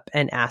him up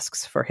and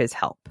asks for his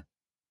help.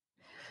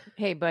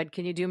 Hey, bud,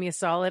 can you do me a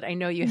solid? I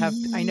know you know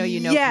people. I know you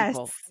know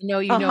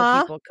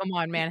people. Come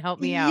on, man. Help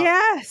me out.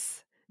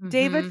 Yes.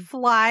 David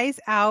flies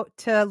out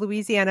to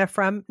Louisiana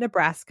from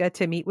Nebraska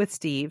to meet with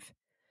Steve.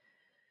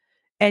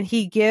 And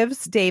he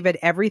gives David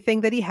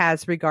everything that he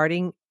has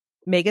regarding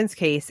Megan's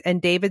case, and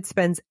David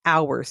spends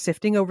hours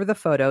sifting over the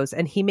photos,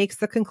 and he makes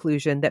the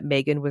conclusion that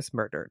Megan was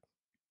murdered.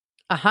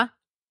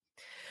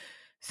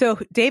 So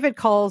David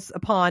calls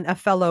upon a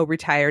fellow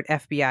retired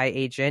FBI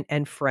agent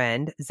and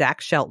friend, Zach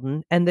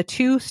Shelton, and the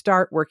two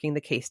start working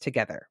the case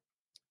together.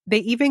 They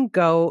even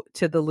go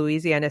to the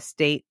Louisiana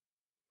State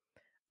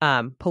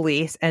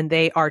Police, and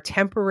they are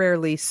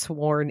temporarily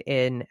sworn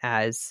in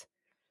as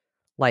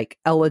like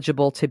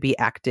eligible to be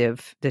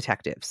active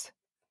detectives.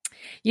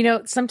 You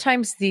know,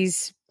 sometimes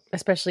these,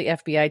 especially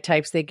FBI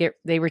types,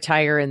 they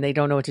retire and they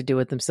don't know what to do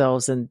with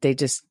themselves, and they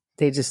just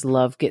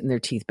love getting their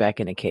teeth back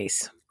in a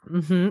case.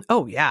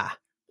 Oh yeah.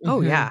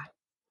 Oh yeah.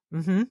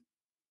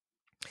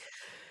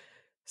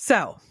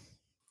 So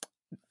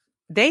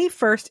they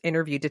first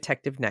interviewed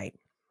Detective Knight,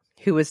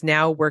 who is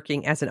now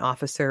working as an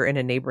officer in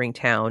a neighboring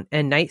town.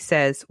 And Knight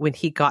says when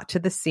he got to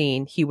the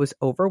scene, he was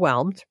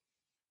overwhelmed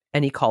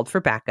and he called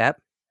for backup.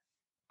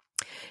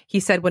 He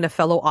said when a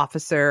fellow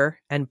officer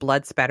and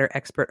blood spatter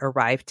expert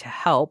arrived to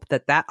help,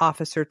 that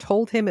officer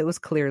told him it was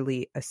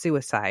clearly a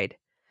suicide.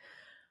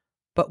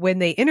 But when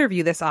they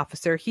interview this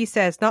officer, he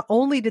says not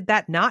only did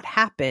that not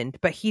happen,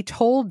 but he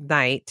told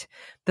Knight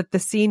that the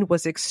scene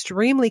was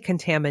extremely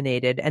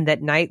contaminated and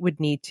that Knight would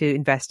need to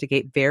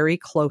investigate very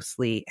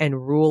closely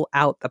and rule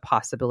out the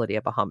possibility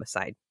of a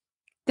homicide.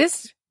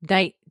 This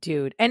Knight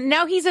dude. And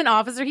now he's an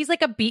officer. He's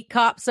like a beat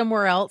cop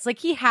somewhere else. Like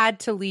he had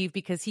to leave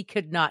because he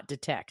could not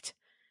detect.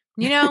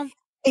 You know?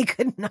 He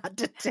could not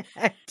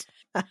detect.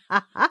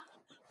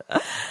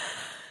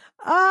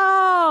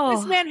 Oh.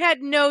 This man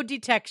had no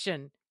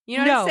detection. You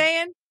know what I'm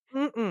saying?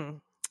 Mm-mm.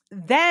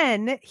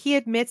 Then he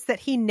admits that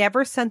he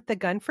never sent the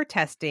gun for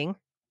testing.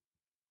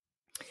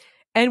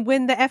 And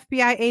when the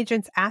FBI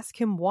agents ask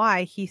him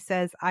why, he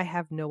says, I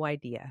have no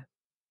idea.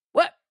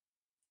 What?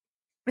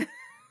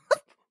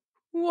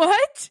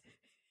 What?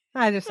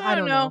 I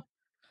don't know.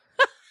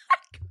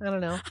 I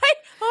don't know.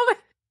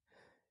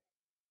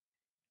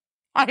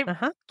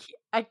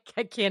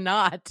 I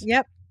cannot.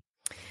 Yep.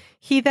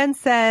 He then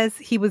says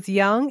he was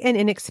young and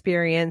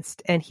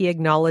inexperienced, and he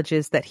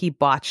acknowledges that he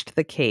botched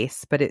the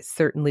case, but it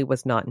certainly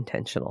was not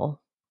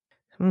intentional.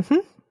 Mm-hmm.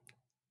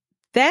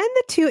 Then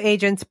the two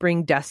agents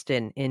bring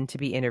Dustin in to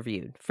be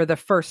interviewed for the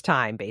first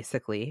time,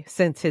 basically,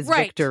 since his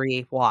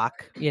victory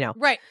walk, you know.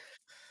 Right.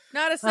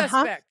 Not a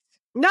suspect.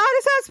 Not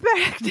a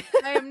suspect.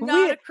 I am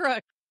not a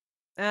crook.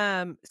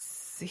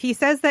 He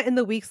says that in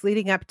the weeks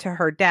leading up to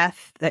her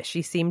death, that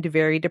she seemed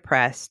very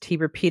depressed. He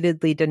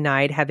repeatedly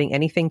denied having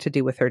anything to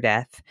do with her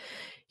death.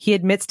 He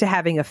admits to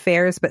having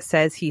affairs, but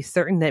says he's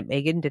certain that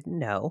Megan didn't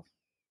know.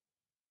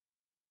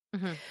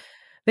 Mm-hmm.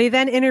 They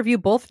then interview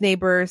both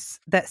neighbors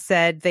that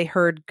said they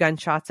heard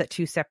gunshots at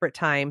two separate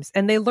times.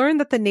 And they learn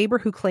that the neighbor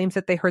who claims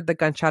that they heard the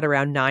gunshot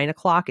around 9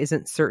 o'clock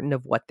isn't certain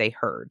of what they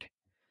heard.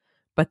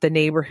 But the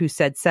neighbor who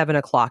said 7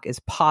 o'clock is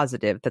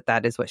positive that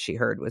that is what she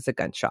heard was a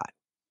gunshot.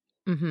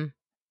 Mm-hmm.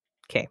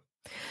 Okay.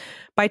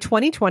 By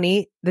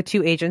 2020, the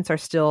two agents are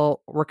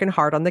still working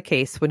hard on the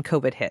case when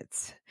COVID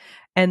hits.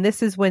 And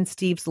this is when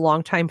Steve's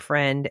longtime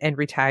friend and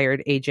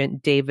retired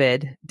agent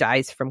David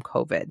dies from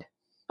COVID.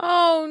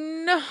 Oh,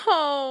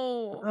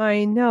 no.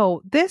 I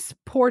know. This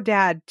poor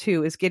dad,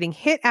 too, is getting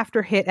hit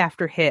after hit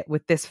after hit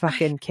with this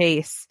fucking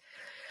case.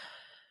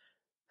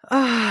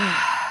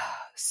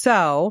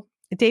 So,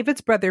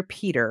 David's brother,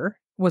 Peter,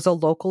 was a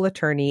local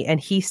attorney,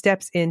 and he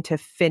steps in to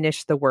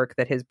finish the work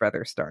that his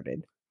brother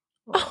started.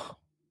 Oh,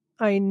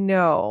 I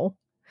know.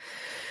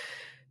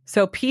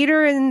 So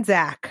Peter and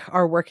Zach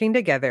are working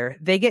together.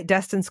 They get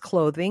Dustin's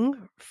clothing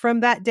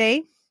from that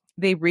day.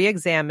 They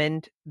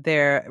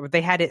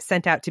they had it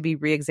sent out to be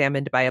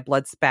re-examined by a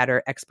blood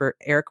spatter expert,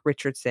 Eric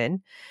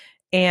Richardson.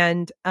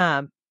 And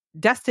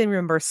Dustin,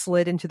 remember,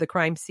 slid into the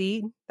crime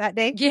scene that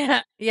day?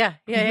 Yeah.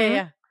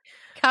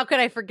 How could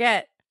I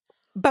forget?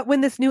 But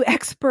when this new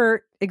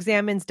expert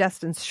examines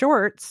Dustin's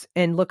shorts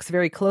and looks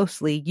very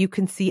closely, you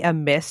can see a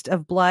mist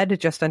of blood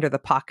just under the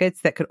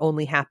pockets that could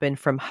only happen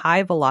from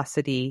high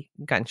velocity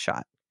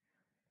gunshot.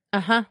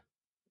 Uh-huh.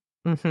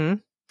 Mm-hmm.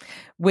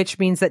 Which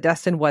means that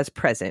Dustin was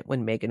present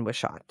when Megan was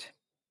shot.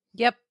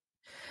 Yep.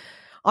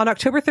 On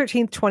October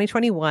 13th,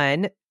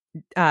 2021,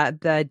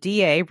 the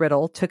DA,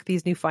 Riddle, took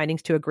these new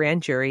findings to a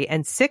grand jury,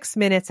 and 6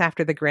 minutes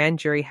after the grand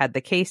jury had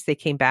the case, they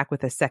came back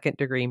with a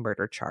second-degree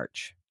murder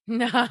charge.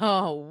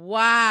 No.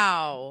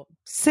 Wow.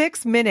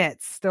 6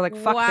 minutes. They're like,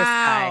 fuck this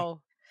guy.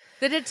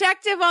 The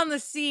detective on the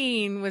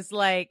scene was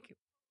like,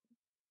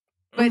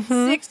 but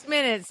 6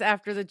 minutes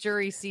after the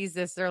jury sees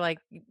this, they're like,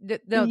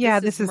 no,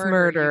 this is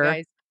murder. You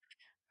guys.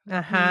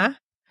 Uh-huh.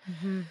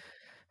 Mm-hmm.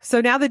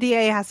 So now the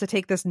DA has to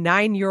take this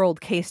 9-year-old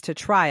case to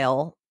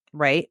trial,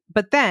 right?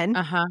 But then,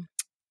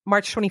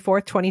 March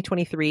 24th,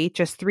 2023,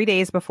 just 3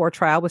 days before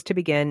trial was to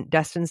begin,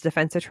 Dustin's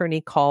defense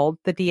attorney called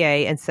the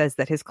DA and says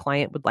that his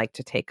client would like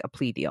to take a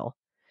plea deal.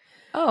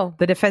 Oh.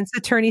 The defense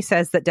attorney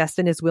says that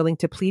Dustin is willing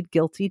to plead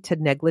guilty to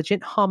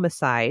negligent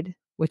homicide,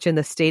 which in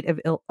the state of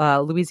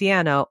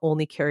Louisiana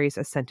only carries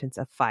a sentence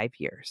of 5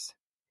 years.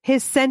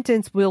 His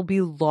sentence will be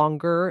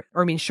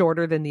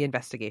shorter than the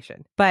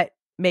investigation. But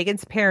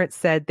Megan's parents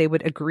said they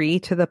would agree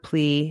to the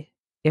plea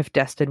if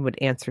Dustin would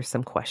answer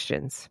some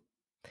questions.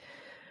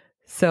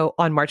 So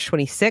on March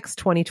 26,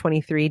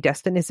 2023,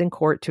 Dustin is in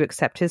court to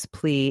accept his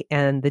plea,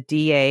 and the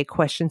DA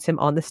questions him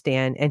on the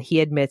stand, and he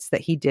admits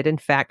that he did in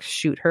fact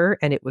shoot her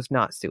and it was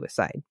not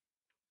suicide.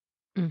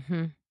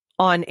 Mm-hmm.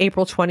 On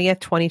April 20th,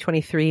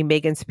 2023,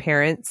 Megan's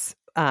parents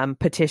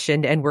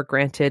petitioned and were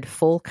granted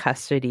full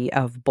custody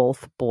of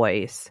both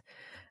boys.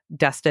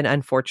 Dustin,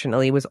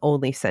 unfortunately, was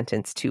only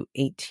sentenced to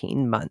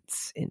 18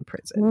 months in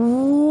prison.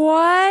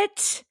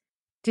 What?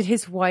 Did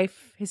his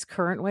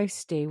current wife,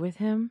 stay with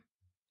him?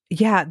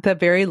 Yeah, the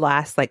very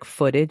last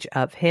footage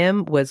of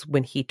him was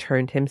when he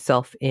turned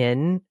himself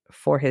in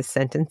for his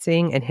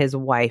sentencing, and his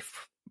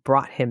wife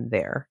brought him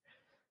there.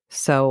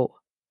 So,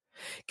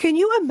 can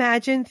you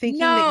imagine thinking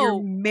that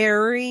you're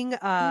marrying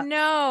a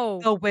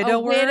widower? A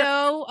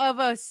widow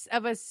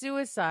of a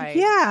suicide?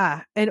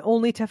 Yeah, and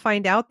only to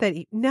find out that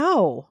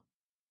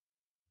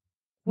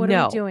What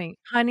are we doing?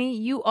 Honey,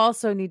 you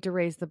also need to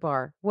raise the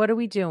bar. What are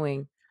we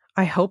doing?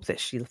 I hope that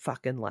she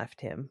fucking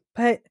left him.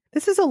 But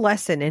this is a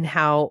lesson in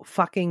how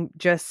fucking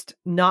just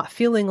not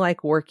feeling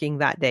like working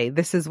that day.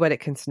 This is what it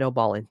can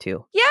snowball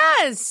into.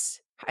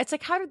 Yes. It's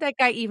like, how did that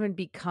guy even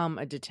become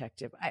a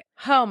detective?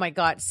 Oh my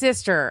God,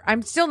 sister.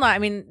 I'm still not. I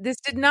mean, this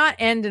did not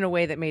end in a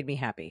way that made me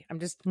happy.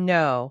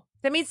 No.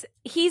 That means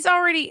he's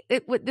already,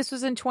 this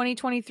was in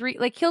 2023.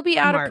 Like, he'll be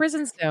out of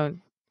prison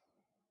soon.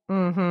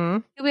 Mm-hmm.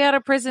 He'll be out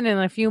of prison in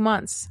a few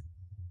months.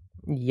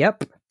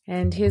 Yep.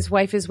 And his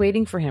wife is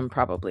waiting for him,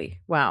 probably.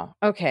 Wow.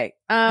 Okay.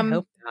 I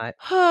hope not.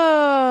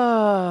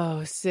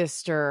 Oh,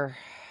 sister.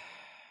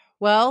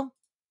 Well,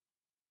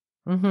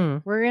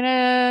 we're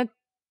gonna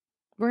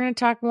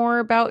talk more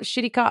about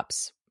shitty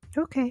cops.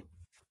 Okay.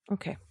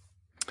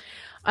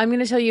 I'm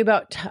gonna tell you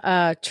about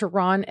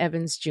Terron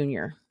Evans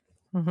Jr.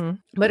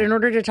 But in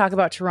order to talk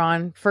about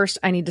Terron, first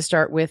I need to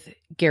start with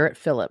Garrett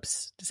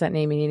Phillips. Does that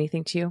name mean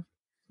anything to you?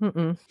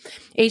 Mm-mm.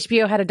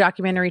 HBO had a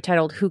documentary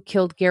titled "Who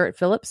Killed Garrett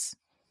Phillips?"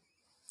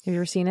 Have you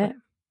ever seen it?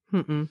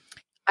 Mm-mm.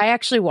 I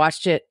actually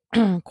watched it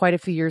quite a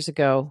few years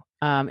ago.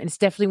 And it's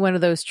definitely one of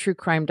those true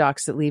crime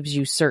docs that leaves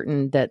you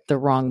certain that the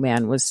wrong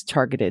man was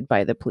targeted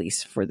by the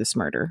police for this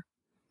murder.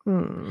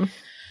 On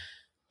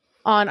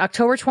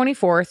October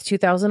 24th,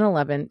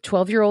 2011,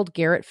 12-year-old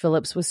Garrett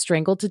Phillips was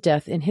strangled to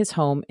death in his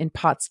home in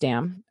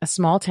Potsdam, a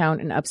small town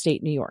in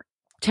upstate New York.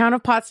 Town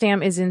of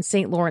Potsdam is in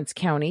St. Lawrence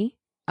County.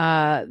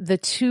 The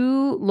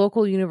two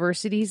local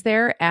universities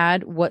there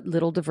add what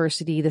little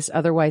diversity this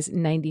otherwise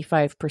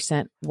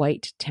 95%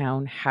 white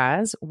town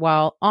has,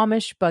 while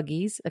Amish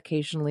buggies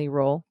occasionally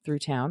roll through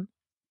town.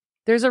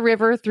 There's a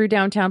river through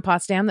downtown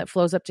Potsdam that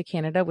flows up to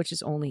Canada, which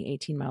is only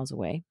 18 miles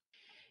away.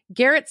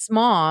 Garrett's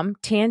mom,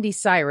 Tandy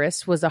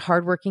Cyrus, was a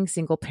hardworking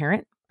single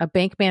parent, a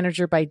bank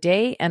manager by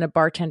day and a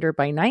bartender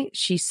by night.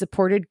 She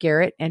supported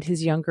Garrett and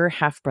his younger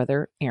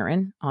half-brother,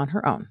 Aaron, on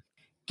her own.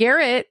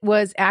 Garrett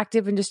was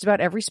active in just about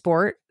every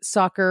sport: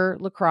 soccer,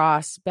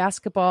 lacrosse,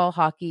 basketball,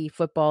 hockey,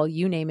 football,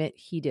 you name it,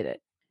 he did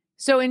it.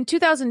 So in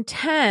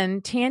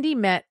 2010, Tandy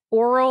met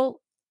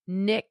Oral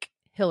Nick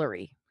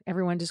Hillary.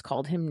 Everyone just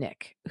called him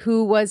Nick,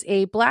 who was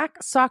a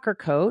black soccer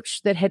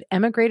coach that had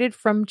emigrated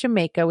from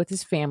Jamaica with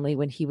his family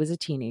when he was a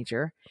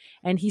teenager,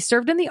 and he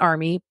served in the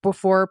army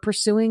before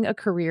pursuing a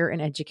career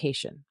in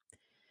education.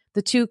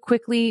 The two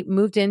quickly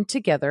moved in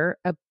together.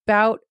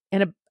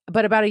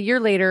 But about a year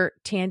later,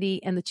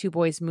 Tandy and the two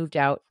boys moved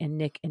out, and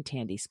Nick and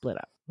Tandy split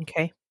up.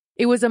 Okay.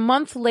 It was a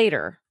month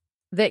later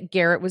that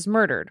Garrett was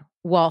murdered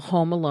while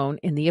home alone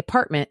in the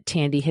apartment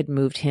Tandy had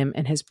moved him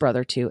and his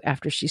brother to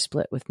after she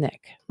split with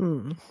Nick.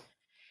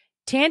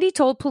 Tandy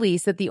told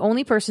police that the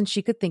only person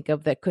she could think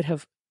of that could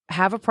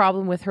have a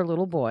problem with her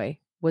little boy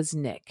was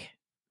Nick.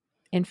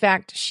 In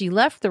fact, she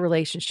left the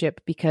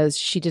relationship because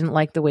she didn't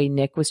like the way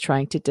Nick was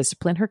trying to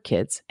discipline her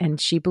kids,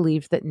 and she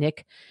believed that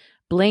Nick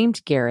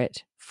blamed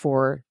Garrett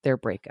for their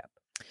breakup.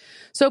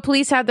 So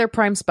police had their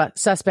prime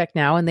suspect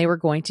now, and they were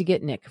going to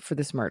get Nick for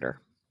this murder.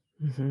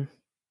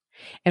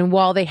 And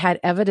while they had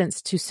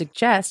evidence to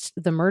suggest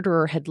the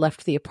murderer had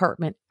left the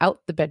apartment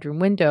out the bedroom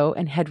window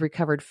and had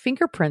recovered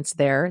fingerprints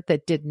there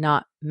that did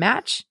not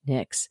match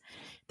Nick's,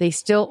 they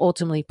still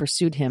ultimately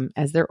pursued him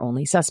as their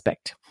only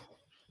suspect.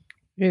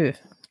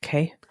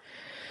 Okay.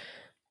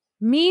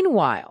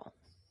 Meanwhile,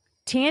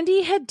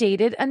 Tandy had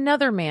dated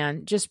another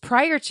man just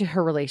prior to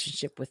her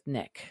relationship with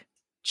Nick,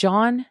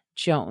 John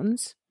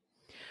Jones,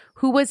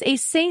 who was a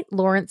St.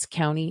 Lawrence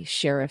County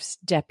Sheriff's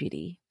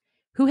deputy,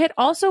 who had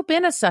also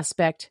been a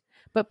suspect,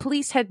 but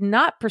police had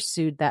not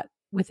pursued that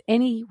with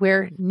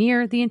anywhere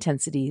near the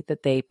intensity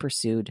that they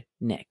pursued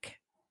Nick.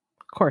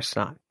 Of course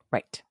not.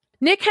 Right.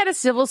 Nick had a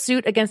civil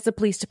suit against the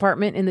police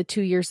department in the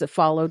 2 years that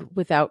followed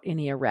without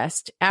any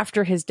arrest.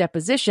 After his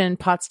deposition,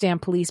 Potsdam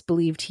police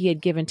believed he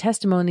had given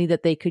testimony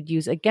that they could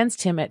use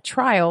against him at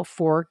trial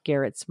for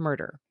Garrett's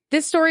murder.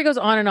 This story goes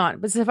on,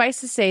 but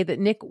suffice to say that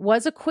Nick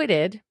was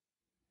acquitted.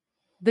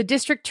 The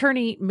district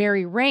attorney,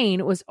 Mary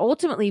Rain, was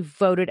ultimately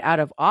voted out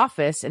of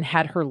office and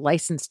had her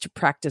license to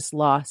practice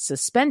law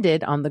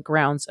suspended on the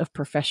grounds of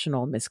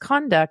professional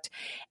misconduct,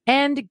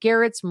 and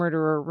Garrett's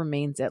murderer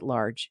remains at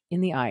large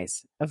in the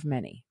eyes of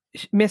many.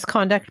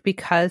 Misconduct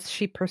because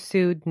she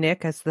pursued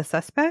Nick as the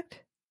suspect?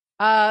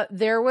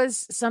 There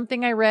was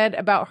something I read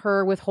about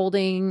her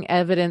withholding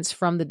evidence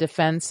from the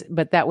defense,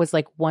 but that was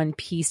like one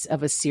piece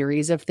of a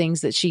series of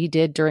things that she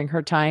did during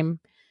her time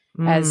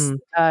as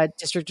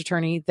district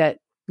attorney that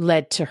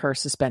led to her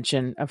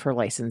suspension of her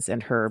license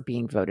and her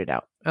being voted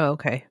out. Oh,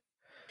 okay.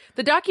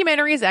 The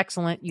documentary is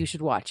excellent. You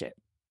should watch it.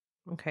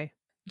 Okay.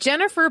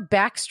 Jennifer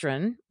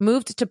Backstrom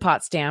moved to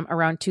Potsdam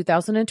around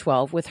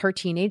 2012 with her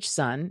teenage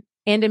son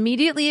and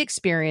immediately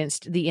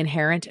experienced the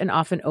inherent and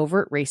often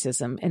overt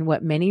racism in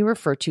what many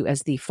refer to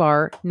as the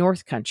far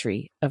north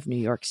country of New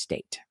York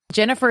State.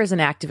 Jennifer is an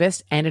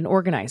activist and an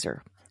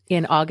organizer.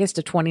 In August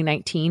of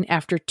 2019,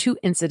 after 2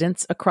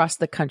 incidents across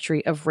the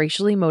country of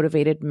racially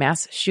motivated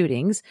mass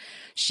shootings,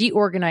 she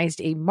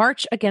organized a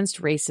march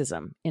against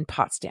racism in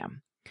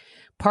Potsdam.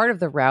 Part of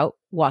the route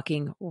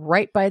walking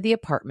right by the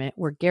apartment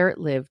where Garrett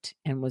lived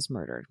and was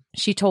murdered.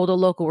 She told a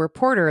local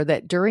reporter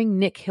that during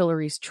Nick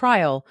Hillary's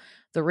trial,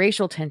 the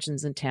racial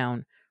tensions in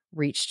town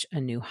reached a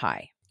new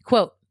high.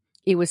 Quote,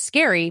 "It was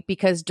scary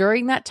because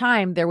during that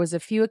time, there was a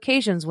few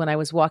occasions when I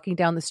was walking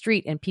down the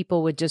street and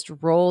people would just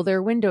roll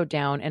their window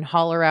down and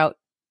holler out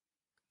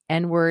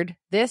N-word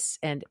this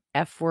and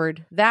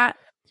F-word that.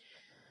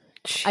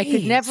 Jeez. I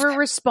could never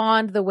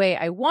respond the way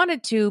I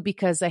wanted to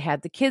because I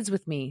had the kids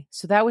with me.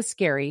 So that was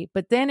scary.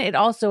 But then it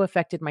also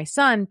affected my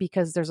son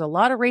because there's a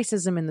lot of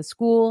racism in the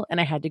school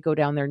and I had to go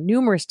down there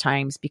numerous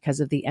times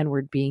because of the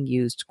N-word being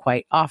used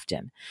quite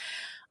often.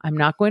 I'm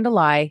not going to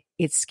lie.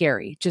 It's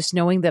scary. Just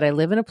knowing that I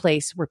live in a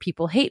place where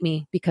people hate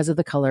me because of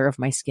the color of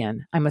my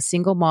skin. I'm a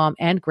single mom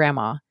and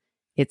grandma.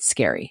 It's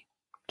scary."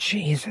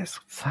 Jesus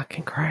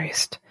fucking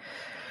Christ.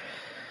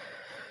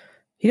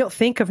 You don't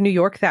think of New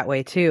York that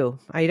way, too.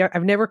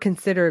 I've never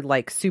considered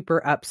like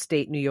super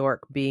upstate New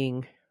York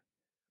being,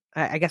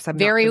 I guess I'm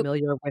very not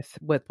familiar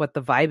with what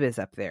the vibe is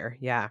up there.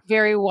 Yeah.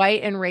 Very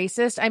white and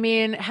racist. I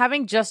mean,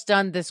 having just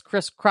done this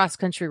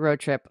cross-country road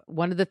trip,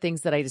 one of the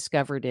things that I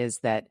discovered is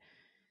that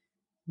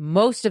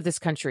most of this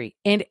country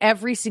and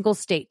every single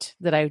state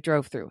that I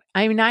drove through,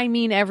 I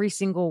mean every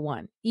single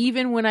one,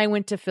 even when I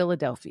went to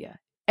Philadelphia,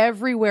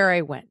 everywhere I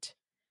went,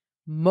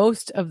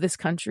 most of this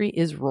country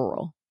is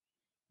rural.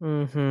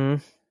 Mm-hmm.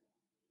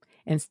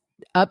 And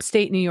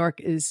upstate New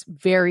York is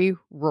very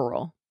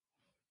rural.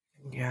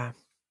 Yeah.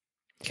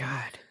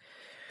 God.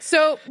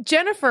 So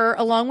Jennifer,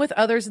 along with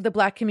others in the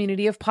Black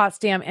community of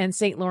Potsdam and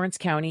St. Lawrence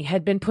County,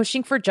 had been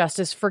pushing for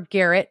justice for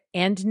Garrett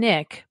and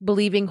Nick,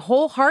 believing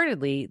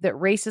wholeheartedly that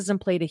racism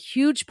played a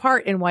huge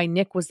part in why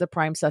Nick was the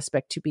prime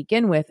suspect to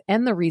begin with,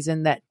 and the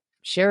reason that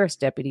Sheriff's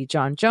Deputy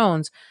John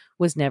Jones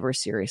was never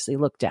seriously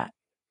looked at.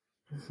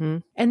 Mm-hmm.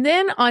 And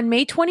then on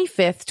May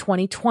 25th,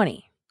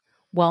 2020,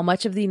 while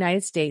much of the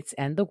United States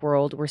and the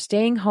world were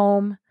staying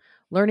home,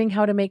 learning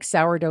how to make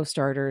sourdough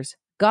starters,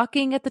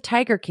 gawking at the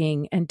Tiger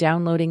King, and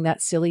downloading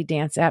that silly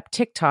dance app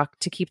TikTok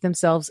to keep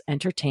themselves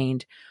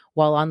entertained,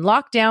 while on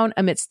lockdown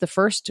amidst the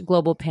first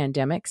global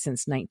pandemic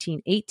since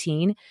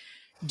 1918,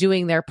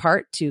 doing their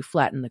part to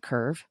flatten the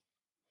curve,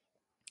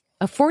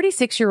 a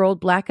 46-year-old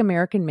Black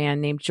American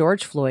man named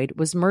George Floyd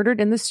was murdered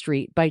in the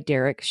street by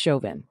Derek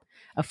Chauvin,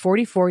 a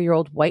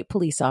 44-year-old white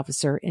police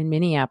officer in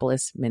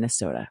Minneapolis,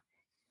 Minnesota.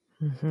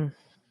 Mm-hmm.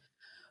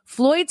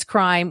 Floyd's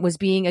crime was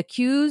being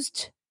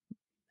accused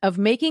of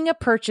making a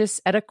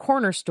purchase at a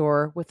corner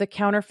store with a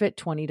counterfeit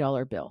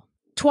 $20 bill.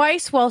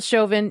 Twice while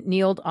Chauvin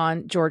kneeled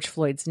on George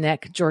Floyd's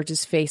neck,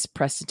 George's face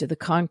pressed into the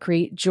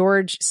concrete,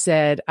 George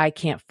said, "I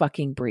can't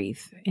fucking breathe."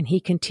 And he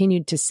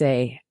continued to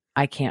say,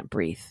 "I can't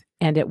breathe."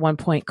 And at one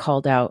point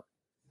called out,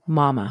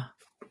 "Mama."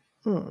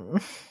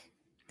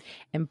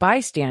 And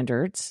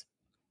bystanders,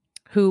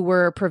 who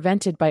were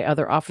prevented by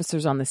other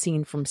officers on the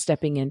scene from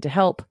stepping in to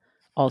help,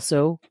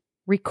 also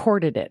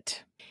recorded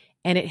it.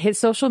 And it hit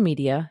social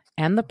media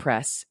and the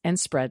press and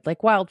spread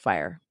like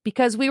wildfire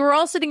because we were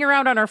all sitting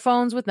around on our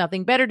phones with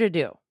nothing better to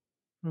do.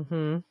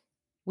 Mm-hmm.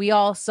 We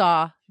all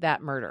saw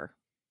that murder.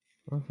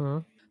 Mm-hmm.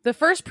 The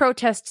first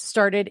protest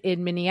started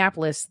in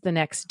Minneapolis the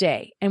next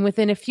day, and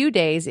within a few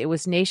days, it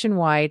was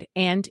nationwide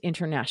and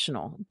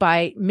international.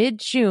 By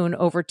mid-June,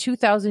 over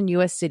 2,000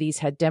 U.S. cities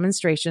had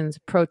demonstrations,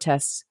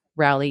 protests,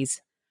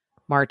 rallies,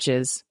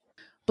 marches.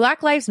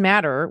 Black Lives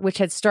Matter, which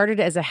had started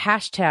as a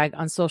hashtag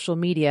on social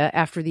media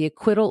after the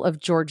acquittal of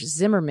George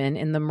Zimmerman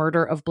in the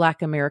murder of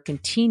Black American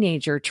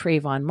teenager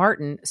Trayvon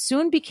Martin,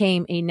 soon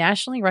became a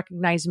nationally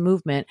recognized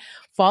movement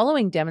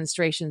following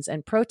demonstrations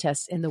and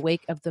protests in the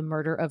wake of the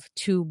murder of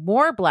two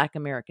more Black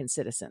American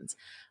citizens.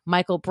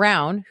 Michael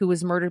Brown, who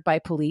was murdered by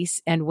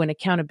police and when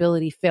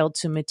accountability failed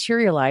to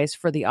materialize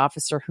for the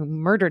officer who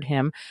murdered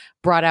him,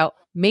 brought out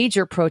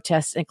major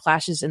protests and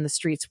clashes in the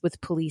streets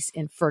with police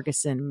in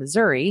Ferguson,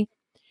 Missouri.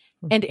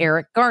 And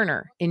Eric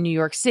Garner in New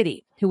York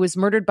City, who was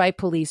murdered by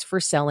police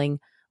for selling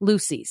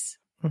Lucy's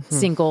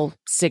single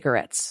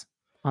cigarettes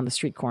on the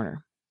street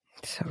corner.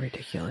 So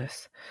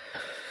ridiculous.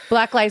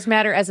 Black Lives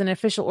Matter as an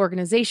official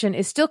organization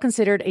is still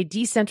considered a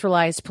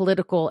decentralized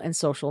political and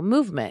social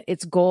movement.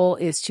 Its goal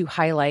is to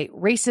highlight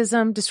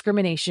racism,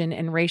 discrimination,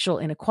 and racial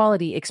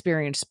inequality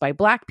experienced by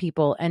Black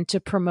people and to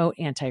promote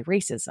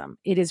anti-racism.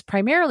 It is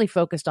primarily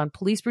focused on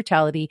police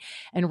brutality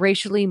and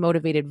racially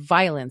motivated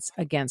violence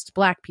against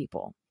Black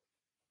people.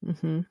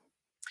 Mm-hmm.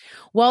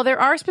 While there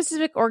are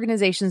specific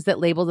organizations that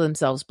label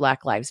themselves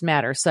Black Lives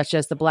Matter, such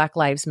as the Black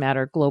Lives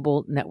Matter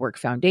Global Network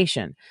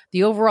Foundation,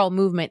 the overall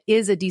movement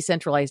is a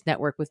decentralized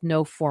network with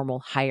no formal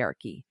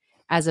hierarchy.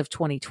 As of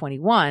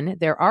 2021,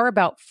 there are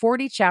about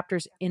 40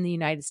 chapters in the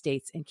United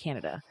States and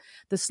Canada.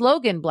 The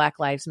slogan Black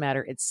Lives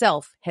Matter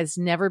itself has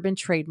never been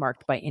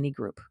trademarked by any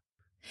group.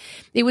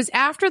 It was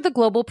after the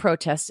global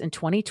protests in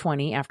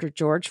 2020, after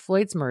George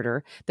Floyd's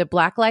murder, that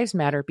Black Lives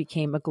Matter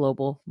became a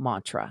global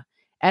mantra.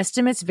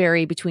 Estimates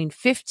vary between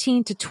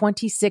 15 to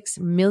 26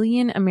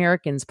 million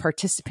Americans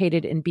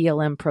participated in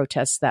BLM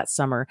protests that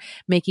summer,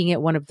 making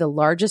it one of the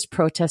largest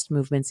protest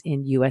movements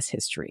in U.S.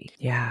 history.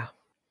 Yeah.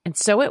 And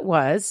so it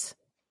was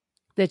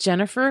that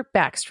Jennifer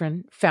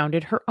Backstrom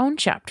founded her own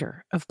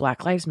chapter of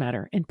Black Lives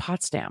Matter in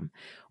Potsdam,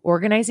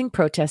 organizing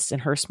protests in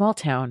her small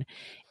town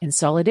in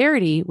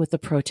solidarity with the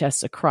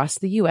protests across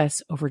the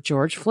U.S. over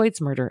George Floyd's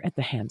murder at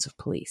the hands of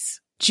police.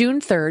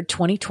 June 3rd,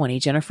 2020,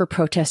 Jennifer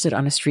protested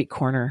on a street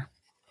corner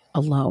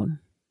alone.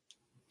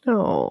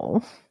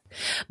 Oh.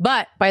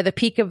 But by the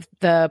peak of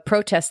the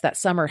protest that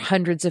summer,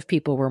 hundreds of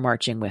people were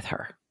marching with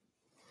her.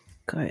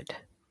 Good.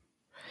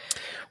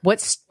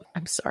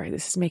 I'm sorry,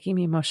 this is making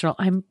me emotional.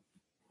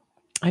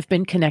 I've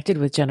been connected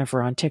with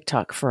Jennifer on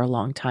TikTok for a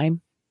long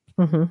time.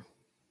 Mm-hmm.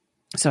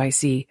 So I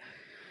see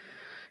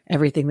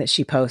everything that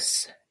she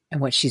posts and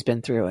what she's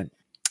been through. And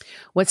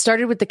what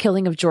started with the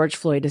killing of George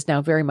Floyd is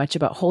now very much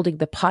about holding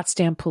the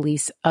Potsdam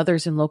police,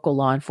 others in local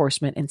law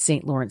enforcement in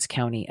St. Lawrence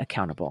County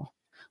accountable.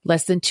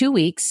 Less than 2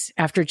 weeks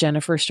after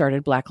Jennifer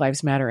started Black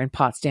Lives Matter in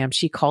Potsdam,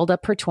 she called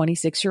up her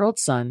 26-year-old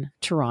son,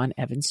 Terron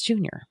Evans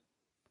Jr.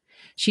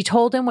 She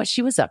told him what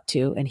she was up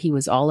to, and he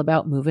was all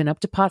about moving up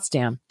to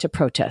Potsdam to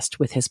protest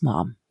with his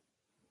mom.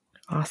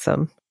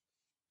 Awesome.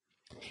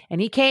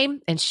 And he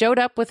came and showed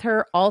up with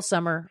her all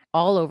summer,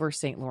 all over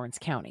St. Lawrence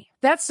County.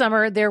 That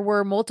summer, there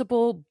were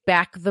multiple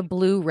Back the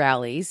Blue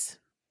rallies,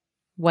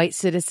 white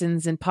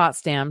citizens in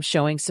Potsdam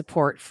showing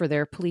support for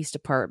their police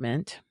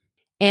department.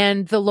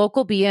 And the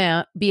local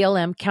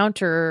BLM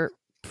counter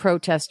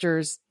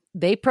protesters,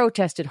 they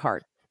protested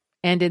hard.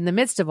 And in the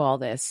midst of all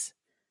this,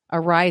 a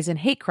rise in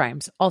hate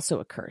crimes also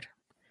occurred.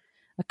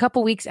 A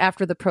couple weeks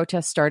after the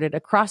protest started, a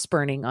cross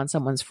burning on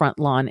someone's front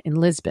lawn in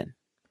Lisbon,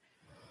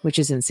 which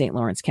is in St.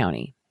 Lawrence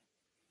County.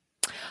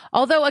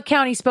 Although a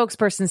county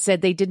spokesperson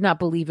said they did not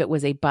believe it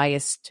was a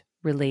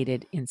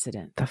bias-related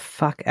incident. The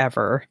fuck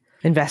ever.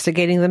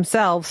 Investigating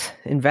themselves.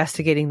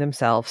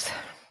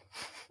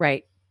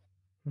 Right.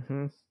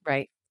 Mm-hmm.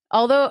 Right.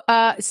 Although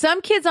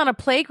some kids on a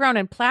playground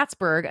in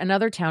Plattsburgh,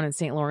 another town in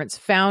St. Lawrence,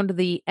 found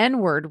the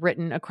N-word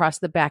written across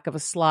the back of a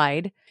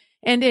slide.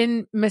 And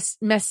in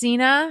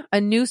Messina,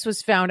 a noose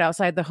was found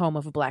outside the home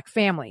of a black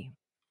family.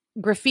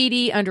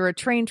 Graffiti under a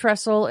train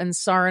trestle in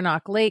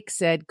Saranac Lake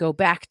said, "Go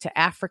back to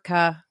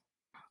Africa."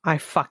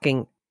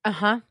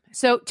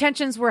 So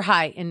tensions were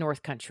high in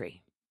North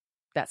Country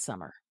that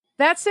summer.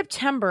 That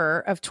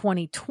September of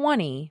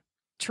 2020,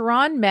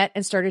 Terron met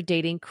and started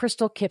dating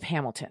Crystal Kip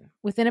Hamilton.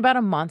 Within about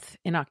a month,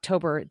 in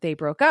October, they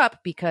broke up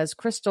because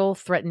Crystal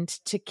threatened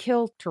to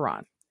kill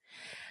Terron.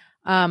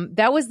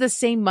 That was the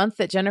same month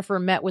that Jennifer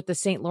met with the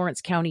St.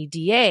 Lawrence County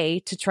DA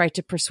to try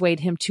to persuade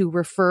him to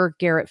refer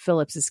Garrett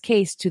Phillips's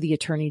case to the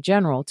Attorney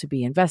General to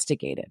be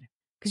investigated.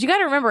 Because you got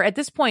to remember, at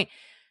this point,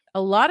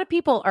 a lot of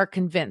people are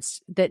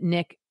convinced that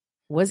Nick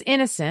was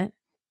innocent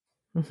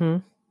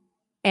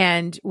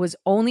and was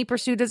only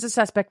pursued as a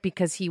suspect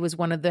because he was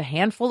one of the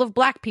handful of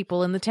black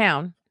people in the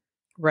town.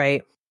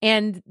 Right.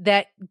 And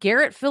that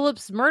Garrett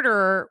Phillips'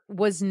 murderer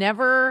was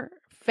never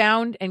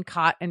found and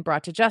caught and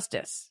brought to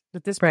justice.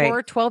 That this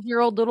poor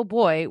 12-year-old little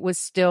boy was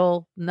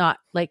still not,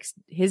 like,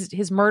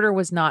 his murder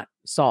was not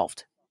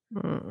solved.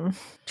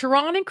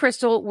 Terron and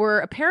Crystal were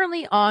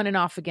apparently on and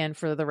off again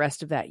for the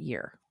rest of that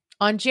year.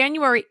 On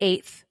January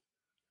 8th,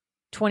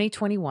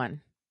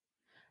 2021,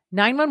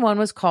 911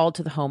 was called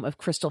to the home of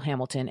Crystal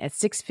Hamilton at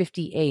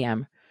 6:50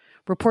 a.m.,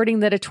 reporting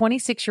that a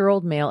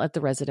 26-year-old male at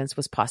the residence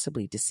was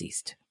possibly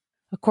deceased.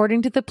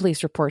 According to the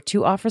police report,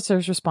 2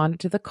 officers responded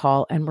to the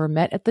call and were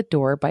met at the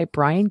door by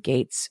Brian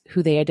Gates,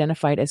 who they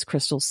identified as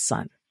Crystal's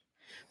son.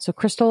 So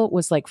Crystal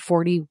was like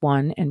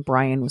 41 and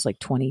Brian was like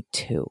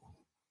 22.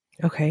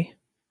 Okay.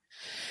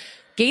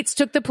 Gates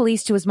took the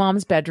police to his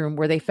mom's bedroom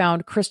where they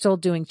found Crystal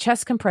doing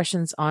chest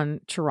compressions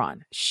on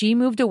Terron. She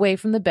moved away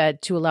from the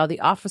bed to allow the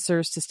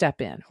officers to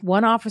step in.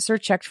 One officer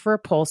checked for a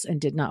pulse and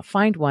did not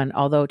find one,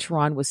 although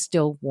Terron was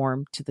still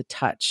warm to the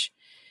touch.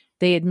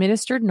 They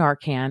administered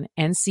Narcan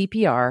and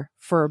CPR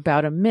for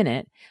about a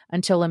minute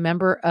until a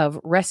member of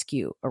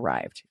rescue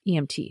arrived,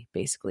 EMT,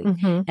 basically.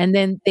 And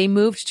then they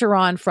moved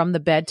Terron from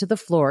the bed to the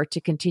floor to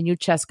continue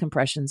chest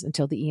compressions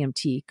until the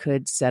EMT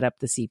could set up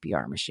the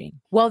CPR machine.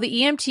 While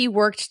the EMT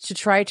worked to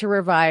try to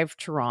revive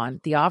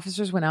Terron, the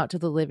officers went out to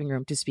the living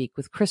room to speak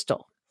with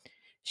Crystal.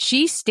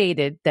 She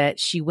stated that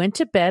she went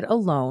to bed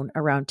alone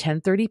around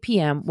 10:30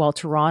 p.m. while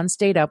Terron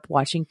stayed up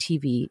watching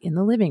TV in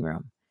the living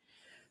room.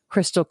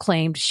 Crystal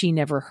claimed she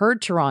never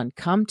heard Terron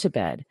come to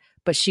bed,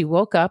 but she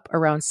woke up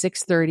around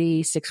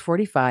 6:30,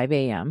 6:45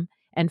 a.m.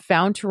 and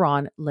found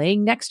Terron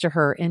laying next to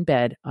her in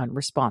bed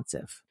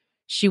unresponsive.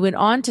 She went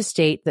on to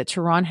state that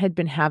Terron had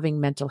been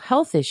having mental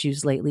health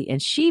issues lately and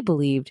she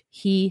believed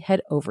he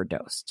had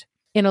overdosed.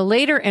 In a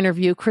later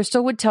interview,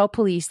 Crystal would tell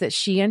police that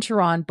she and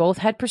Terron both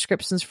had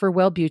prescriptions for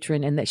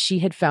Wellbutrin and that she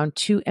had found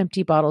 2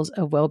 empty bottles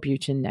of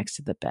Wellbutrin next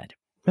to the bed.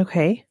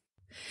 Okay.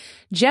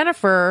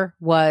 Jennifer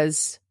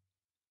was...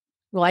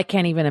 Well, I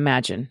can't even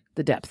imagine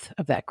the depth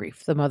of that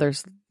grief, the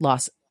mother's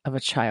loss of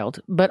a child.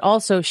 But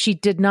also, she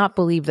did not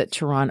believe that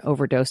Terron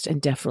overdosed and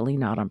definitely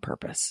not on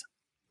purpose.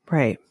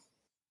 Right.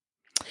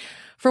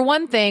 For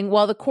one thing,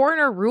 while the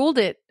coroner ruled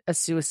it a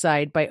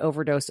suicide by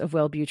overdose of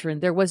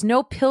Wellbutrin. There was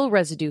no pill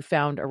residue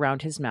found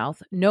around his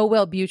mouth, no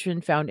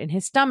Wellbutrin found in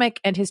his stomach,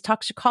 and his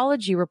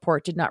toxicology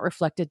report did not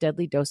reflect a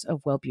deadly dose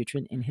of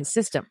Wellbutrin in his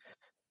system.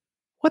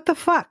 What the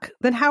fuck?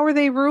 Then how are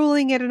they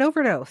ruling it an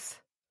overdose?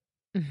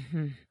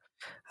 Mm-hmm.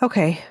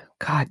 Okay.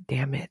 God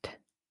damn it.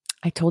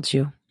 I told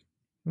you.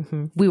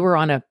 Mm-hmm. We were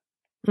on a...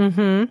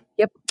 Mm-hmm.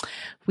 Yep.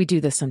 We do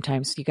this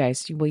sometimes, you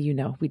guys. Well, you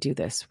know, we do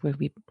this.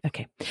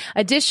 Okay.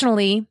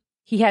 Additionally,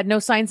 he had no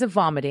signs of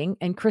vomiting,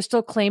 and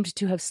Crystal claimed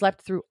to have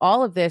slept through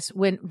all of this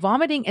when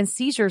vomiting and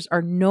seizures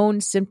are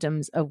known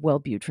symptoms of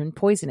Wellbutrin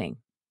poisoning.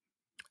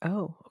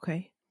 Oh,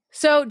 okay.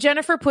 So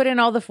Jennifer put in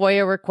all the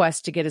FOIA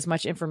requests to get as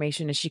much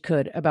information as she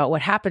could about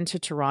what happened to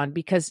Terron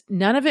because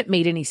none of it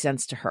made any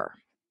sense to her.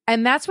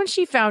 And that's when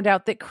she found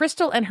out that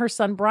Crystal and her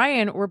son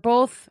Brian were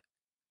both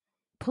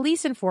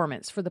police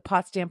informants for the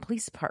Potsdam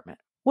Police Department.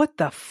 What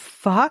the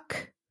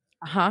fuck?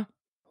 Uh-huh.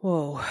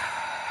 Whoa.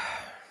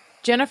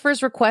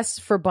 Jennifer's requests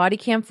for body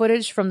cam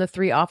footage from the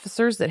 3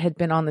 officers that had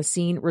been on the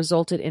scene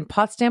resulted in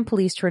Potsdam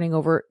police turning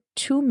over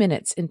 2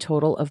 minutes in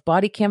total of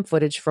body cam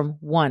footage from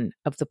one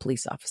of the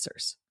police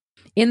officers.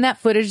 In that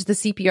footage, the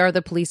CPR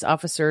the police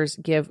officers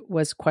give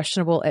was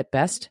questionable at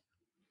best.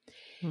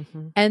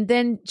 Mm-hmm. And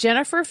then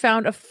Jennifer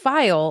found a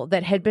file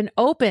that had been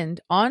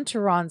opened on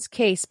Terron's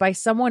case by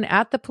someone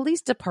at the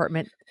police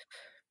department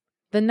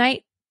the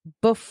night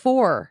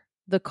before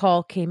the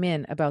call came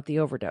in about the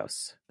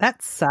overdose.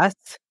 That's sus.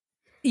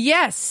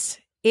 Yes,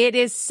 it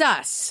is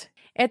sus.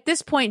 At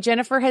this point,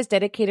 Jennifer has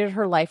dedicated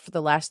her life for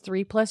the last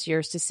 3+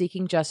 years to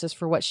seeking justice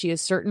for what she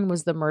is certain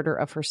was the murder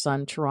of her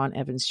son, Terron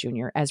Evans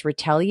Jr., as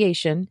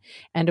retaliation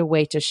and a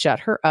way to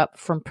shut her up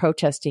from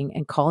protesting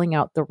and calling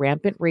out the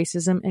rampant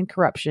racism and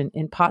corruption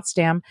in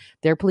Potsdam,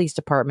 their police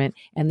department,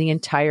 and the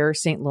entire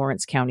St.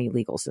 Lawrence County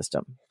legal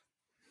system.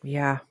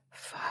 Yeah.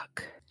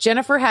 Fuck.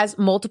 Jennifer has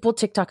multiple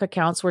TikTok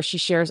accounts where she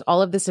shares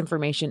all of this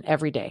information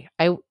every day.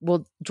 I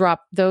will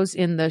drop those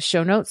in the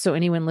show notes so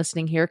anyone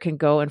listening here can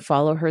go and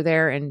follow her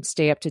there and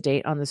stay up to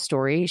date on the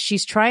story.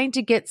 She's trying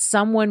to get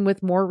someone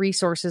with more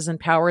resources and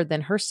power than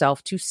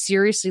herself to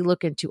seriously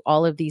look into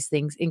all of these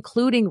things,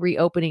 including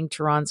reopening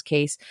Terron's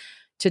case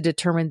to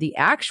determine the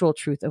actual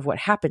truth of what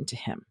happened to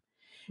him.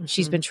 Mm-hmm.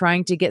 She's been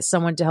trying to get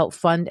someone to help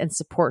fund and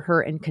support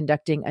her in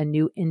conducting a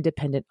new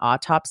independent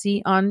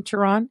autopsy on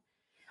Terron.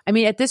 I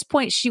mean, at this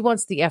point, she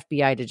wants the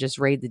FBI to just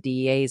raid the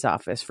DEA's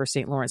office for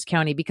St. Lawrence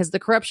County because the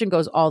corruption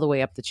goes all the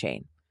way up the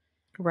chain.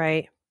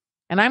 Right.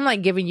 And I'm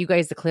like giving you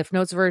guys the Cliff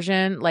Notes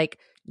version. Like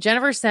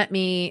Jennifer sent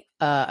me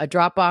a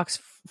Dropbox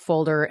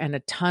folder and a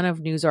ton of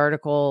news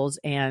articles.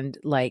 And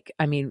like,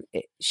 I mean,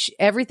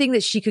 everything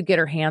that she could get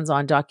her hands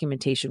on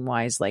documentation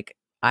wise, like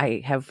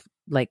I have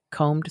like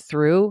combed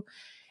through,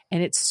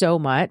 and it's so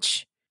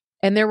much.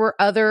 And there were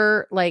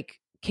other like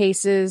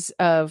cases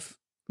of,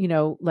 you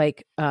know,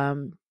 like,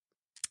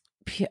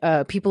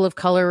 people of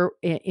color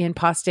in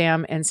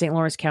Potsdam and St.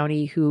 Lawrence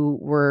County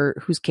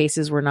whose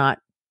cases were not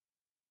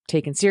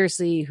taken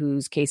seriously,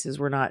 whose cases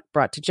were not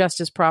brought to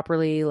justice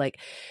properly. Like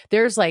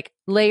there's like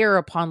layer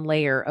upon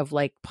layer of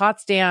like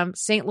Potsdam,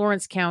 St.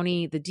 Lawrence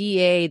County, the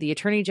DA, the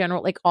Attorney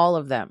General, like all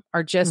of them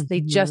are just,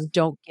 they just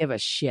don't give a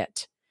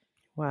shit.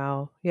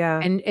 Wow. Yeah.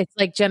 And it's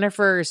like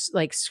Jennifer's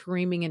like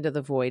screaming into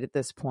the void at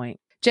this point.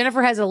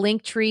 Jennifer has a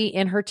link tree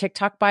in her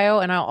TikTok bio,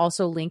 and I'll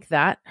also link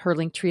that, her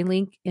link tree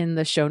link in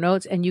the show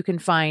notes. And you can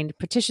find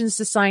petitions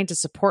to sign to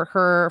support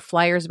her,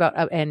 flyers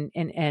about and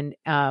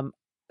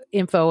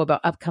info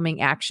about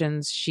upcoming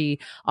actions. She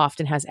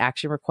often has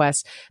action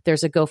requests.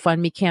 There's a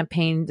GoFundMe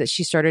campaign that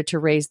she started to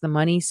raise the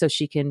money so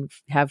she can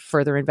have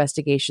further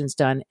investigations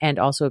done and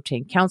also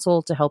obtain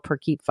counsel to help her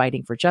keep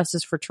fighting for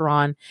justice for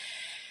Terron.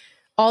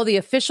 All the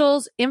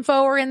officials'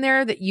 info are in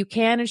there that you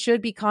can and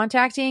should be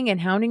contacting and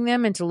hounding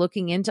them into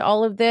looking into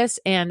all of this.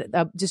 And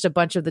just a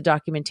bunch of the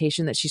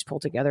documentation that she's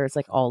pulled together. It's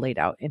like all laid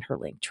out in her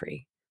link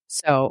tree.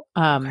 So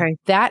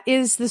that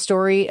is the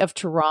story of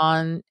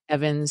Terron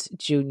Evans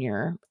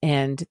Jr.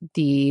 and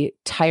the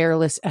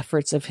tireless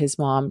efforts of his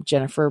mom,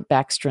 Jennifer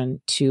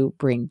Backstrom, to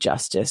bring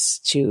justice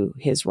to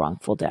his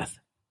wrongful death.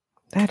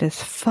 That is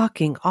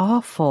fucking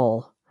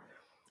awful.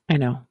 I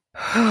know.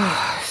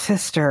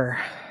 Sister.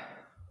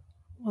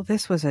 Well,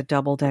 this was a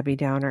double Debbie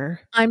Downer.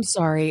 I'm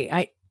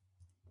sorry.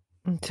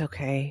 It's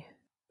okay.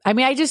 I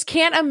mean, I just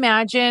can't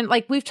imagine,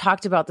 like we've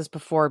talked about this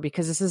before,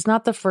 because this is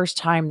not the first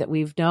time that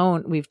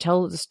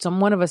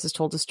one of us has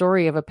told a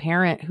story of a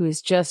parent who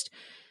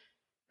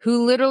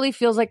literally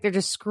feels like they're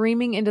just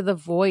screaming into the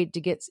void to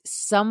get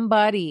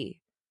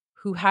somebody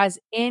who has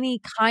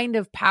any kind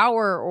of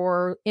power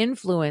or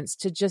influence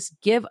to just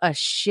give a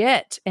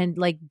shit and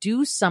like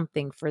do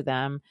something for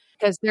them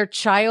because their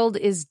child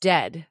is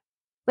dead.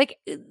 Like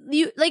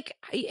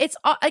it's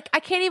like I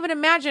can't even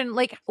imagine.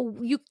 Like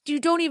you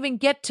don't even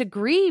get to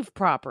grieve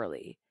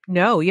properly.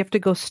 No, you have to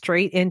go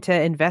straight into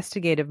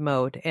investigative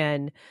mode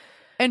and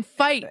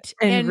fight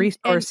and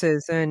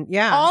resources and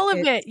yeah, all of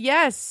it.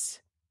 Yes,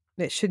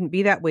 it shouldn't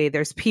be that way.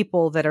 There's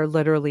people that are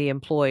literally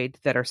employed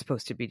that are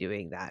supposed to be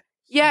doing that.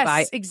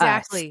 Yes,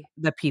 exactly.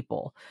 The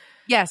people.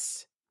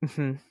 Yes.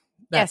 Mm-hmm.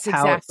 That's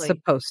how it's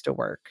supposed to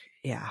work.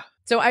 Yeah.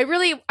 So I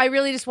really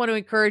just want to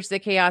encourage the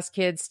Chaos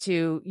Kids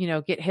to,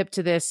 get hip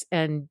to this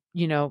and,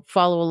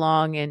 follow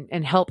along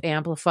and help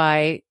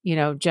amplify,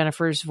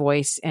 Jennifer's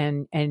voice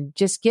and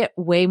just get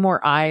way more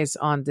eyes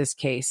on this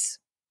case.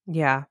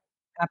 Yeah,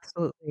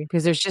 absolutely.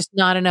 Because there's just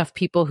not enough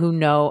people who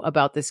know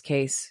about this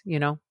case,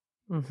 I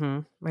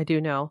do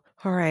know.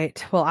 All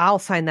right. Well, I'll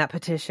sign that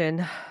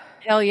petition.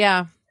 Hell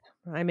yeah.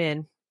 I'm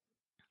in.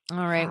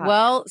 All right. Fuck.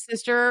 Well,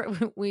 sister,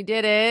 we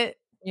did it.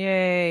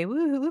 Yay.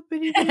 Woo,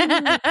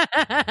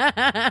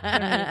 I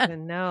don't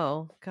even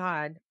know.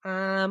 God.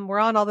 We're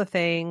on all the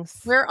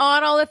things. We're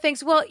on all the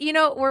things. Well,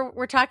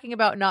 we're talking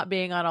about not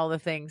being on all the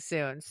things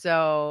soon.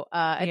 So,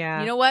 you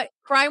know what?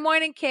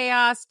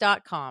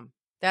 crimewineandchaos.com.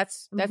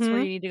 That's where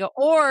you need to go.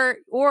 Or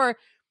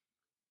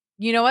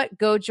you know what?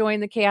 Go join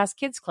the Chaos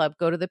Kids Club.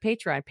 Go to the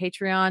Patreon,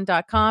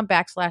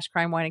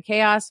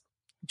 patreon.com/crimewineandchaos.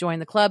 Join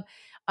the club.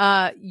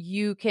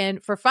 You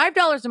can, for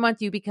 $5 a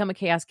month, you become a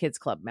Chaos Kids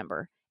Club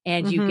member.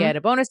 And you get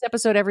a bonus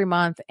episode every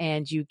month,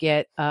 and you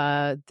get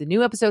the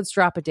new episodes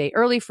drop a day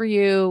early for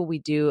you. We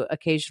do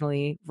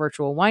occasionally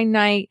virtual wine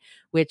night,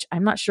 which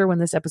I'm not sure when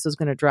this episode is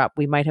going to drop.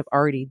 We might have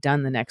already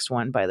done the next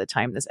one by the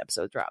time this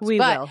episode drops. We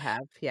will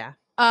have, yeah.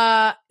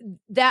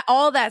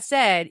 All that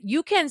said,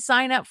 you can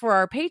sign up for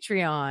our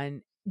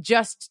Patreon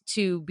just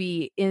to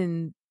be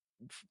in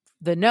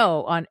the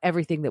know on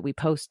everything that we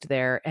post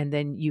there, and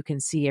then you can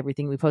see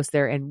everything we post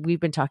there. And we've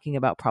been talking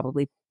about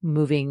probably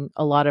moving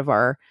a lot of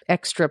our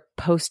extra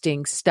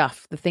posting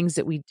stuff, the things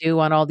that we do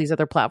on all these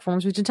other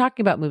platforms. We've been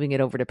talking about moving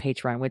it over to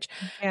Patreon, which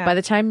by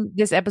the time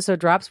this episode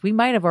drops, we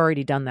might have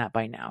already done that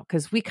by now,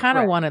 because we kind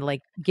of want to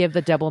give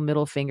the double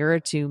middle finger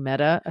to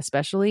Meta,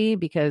 especially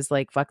because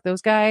fuck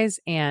those guys.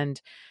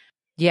 And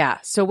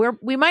so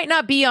we might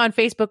not be on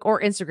Facebook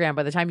or Instagram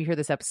by the time you hear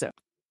this episode.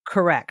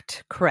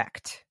 Correct.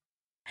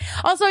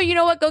 Also, you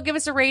know what? Go give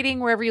us a rating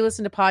wherever you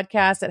listen to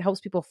podcasts. That helps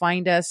people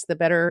find us.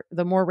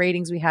 The more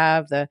ratings we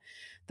have, the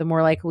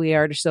more likely we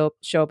are to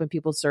show up in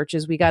people's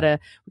searches. We got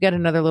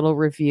another little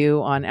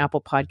review on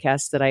Apple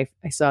Podcasts that I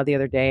saw the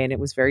other day, and it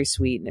was very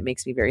sweet, and it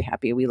makes me very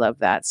happy. We love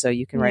that. So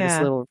you can write us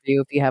a little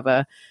review if you have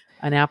an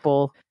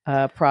Apple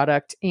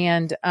product.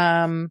 And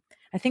I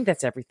think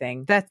that's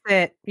everything. That's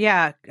it.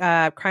 Yeah.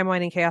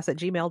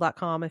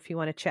 crimewineandchaos@gmail.com if you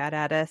want to chat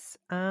at us.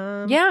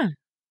 Yeah.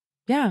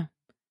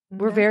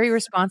 We're very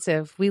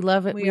responsive. We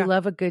love it. We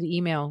love a good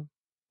email.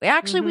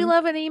 Actually, we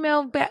love an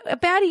email. A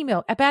bad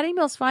email. A bad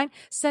email is fine.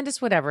 Send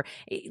us whatever.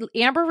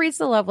 Amber reads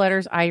the love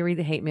letters. I read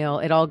the hate mail.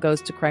 It all goes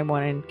to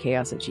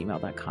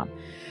crimewineandchaos@gmail.com.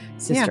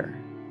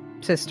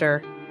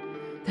 Sister.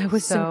 That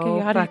was so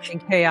chaotic.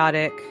 Fucking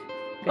chaotic.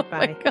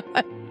 Goodbye. Oh my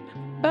God.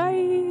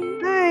 Bye.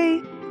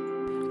 Bye.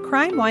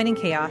 Crime, Wine, and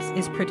Chaos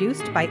is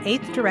produced by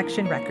 8th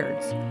Direction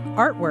Records.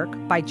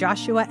 Artwork by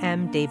Joshua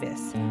M.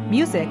 Davis.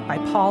 Music by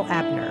Paul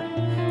Abner.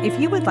 If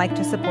you would like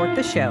to support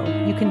the show,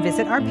 you can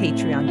visit our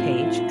Patreon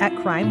page at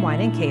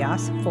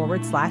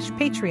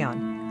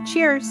crimewineandchaos.com/Patreon.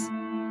 Cheers!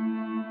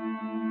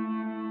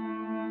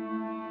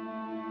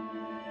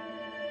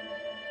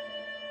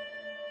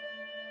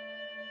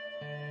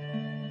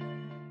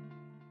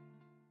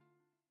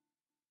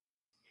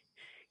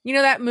 You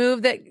know that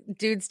move that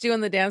dudes do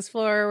on the dance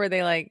floor where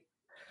they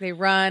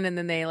run and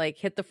then they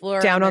hit the floor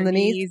down on the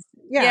knees?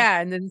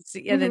 Yeah, and then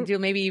do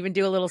maybe even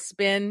do a little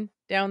spin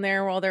down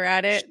there while they're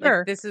at it.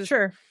 Sure, this is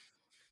sure.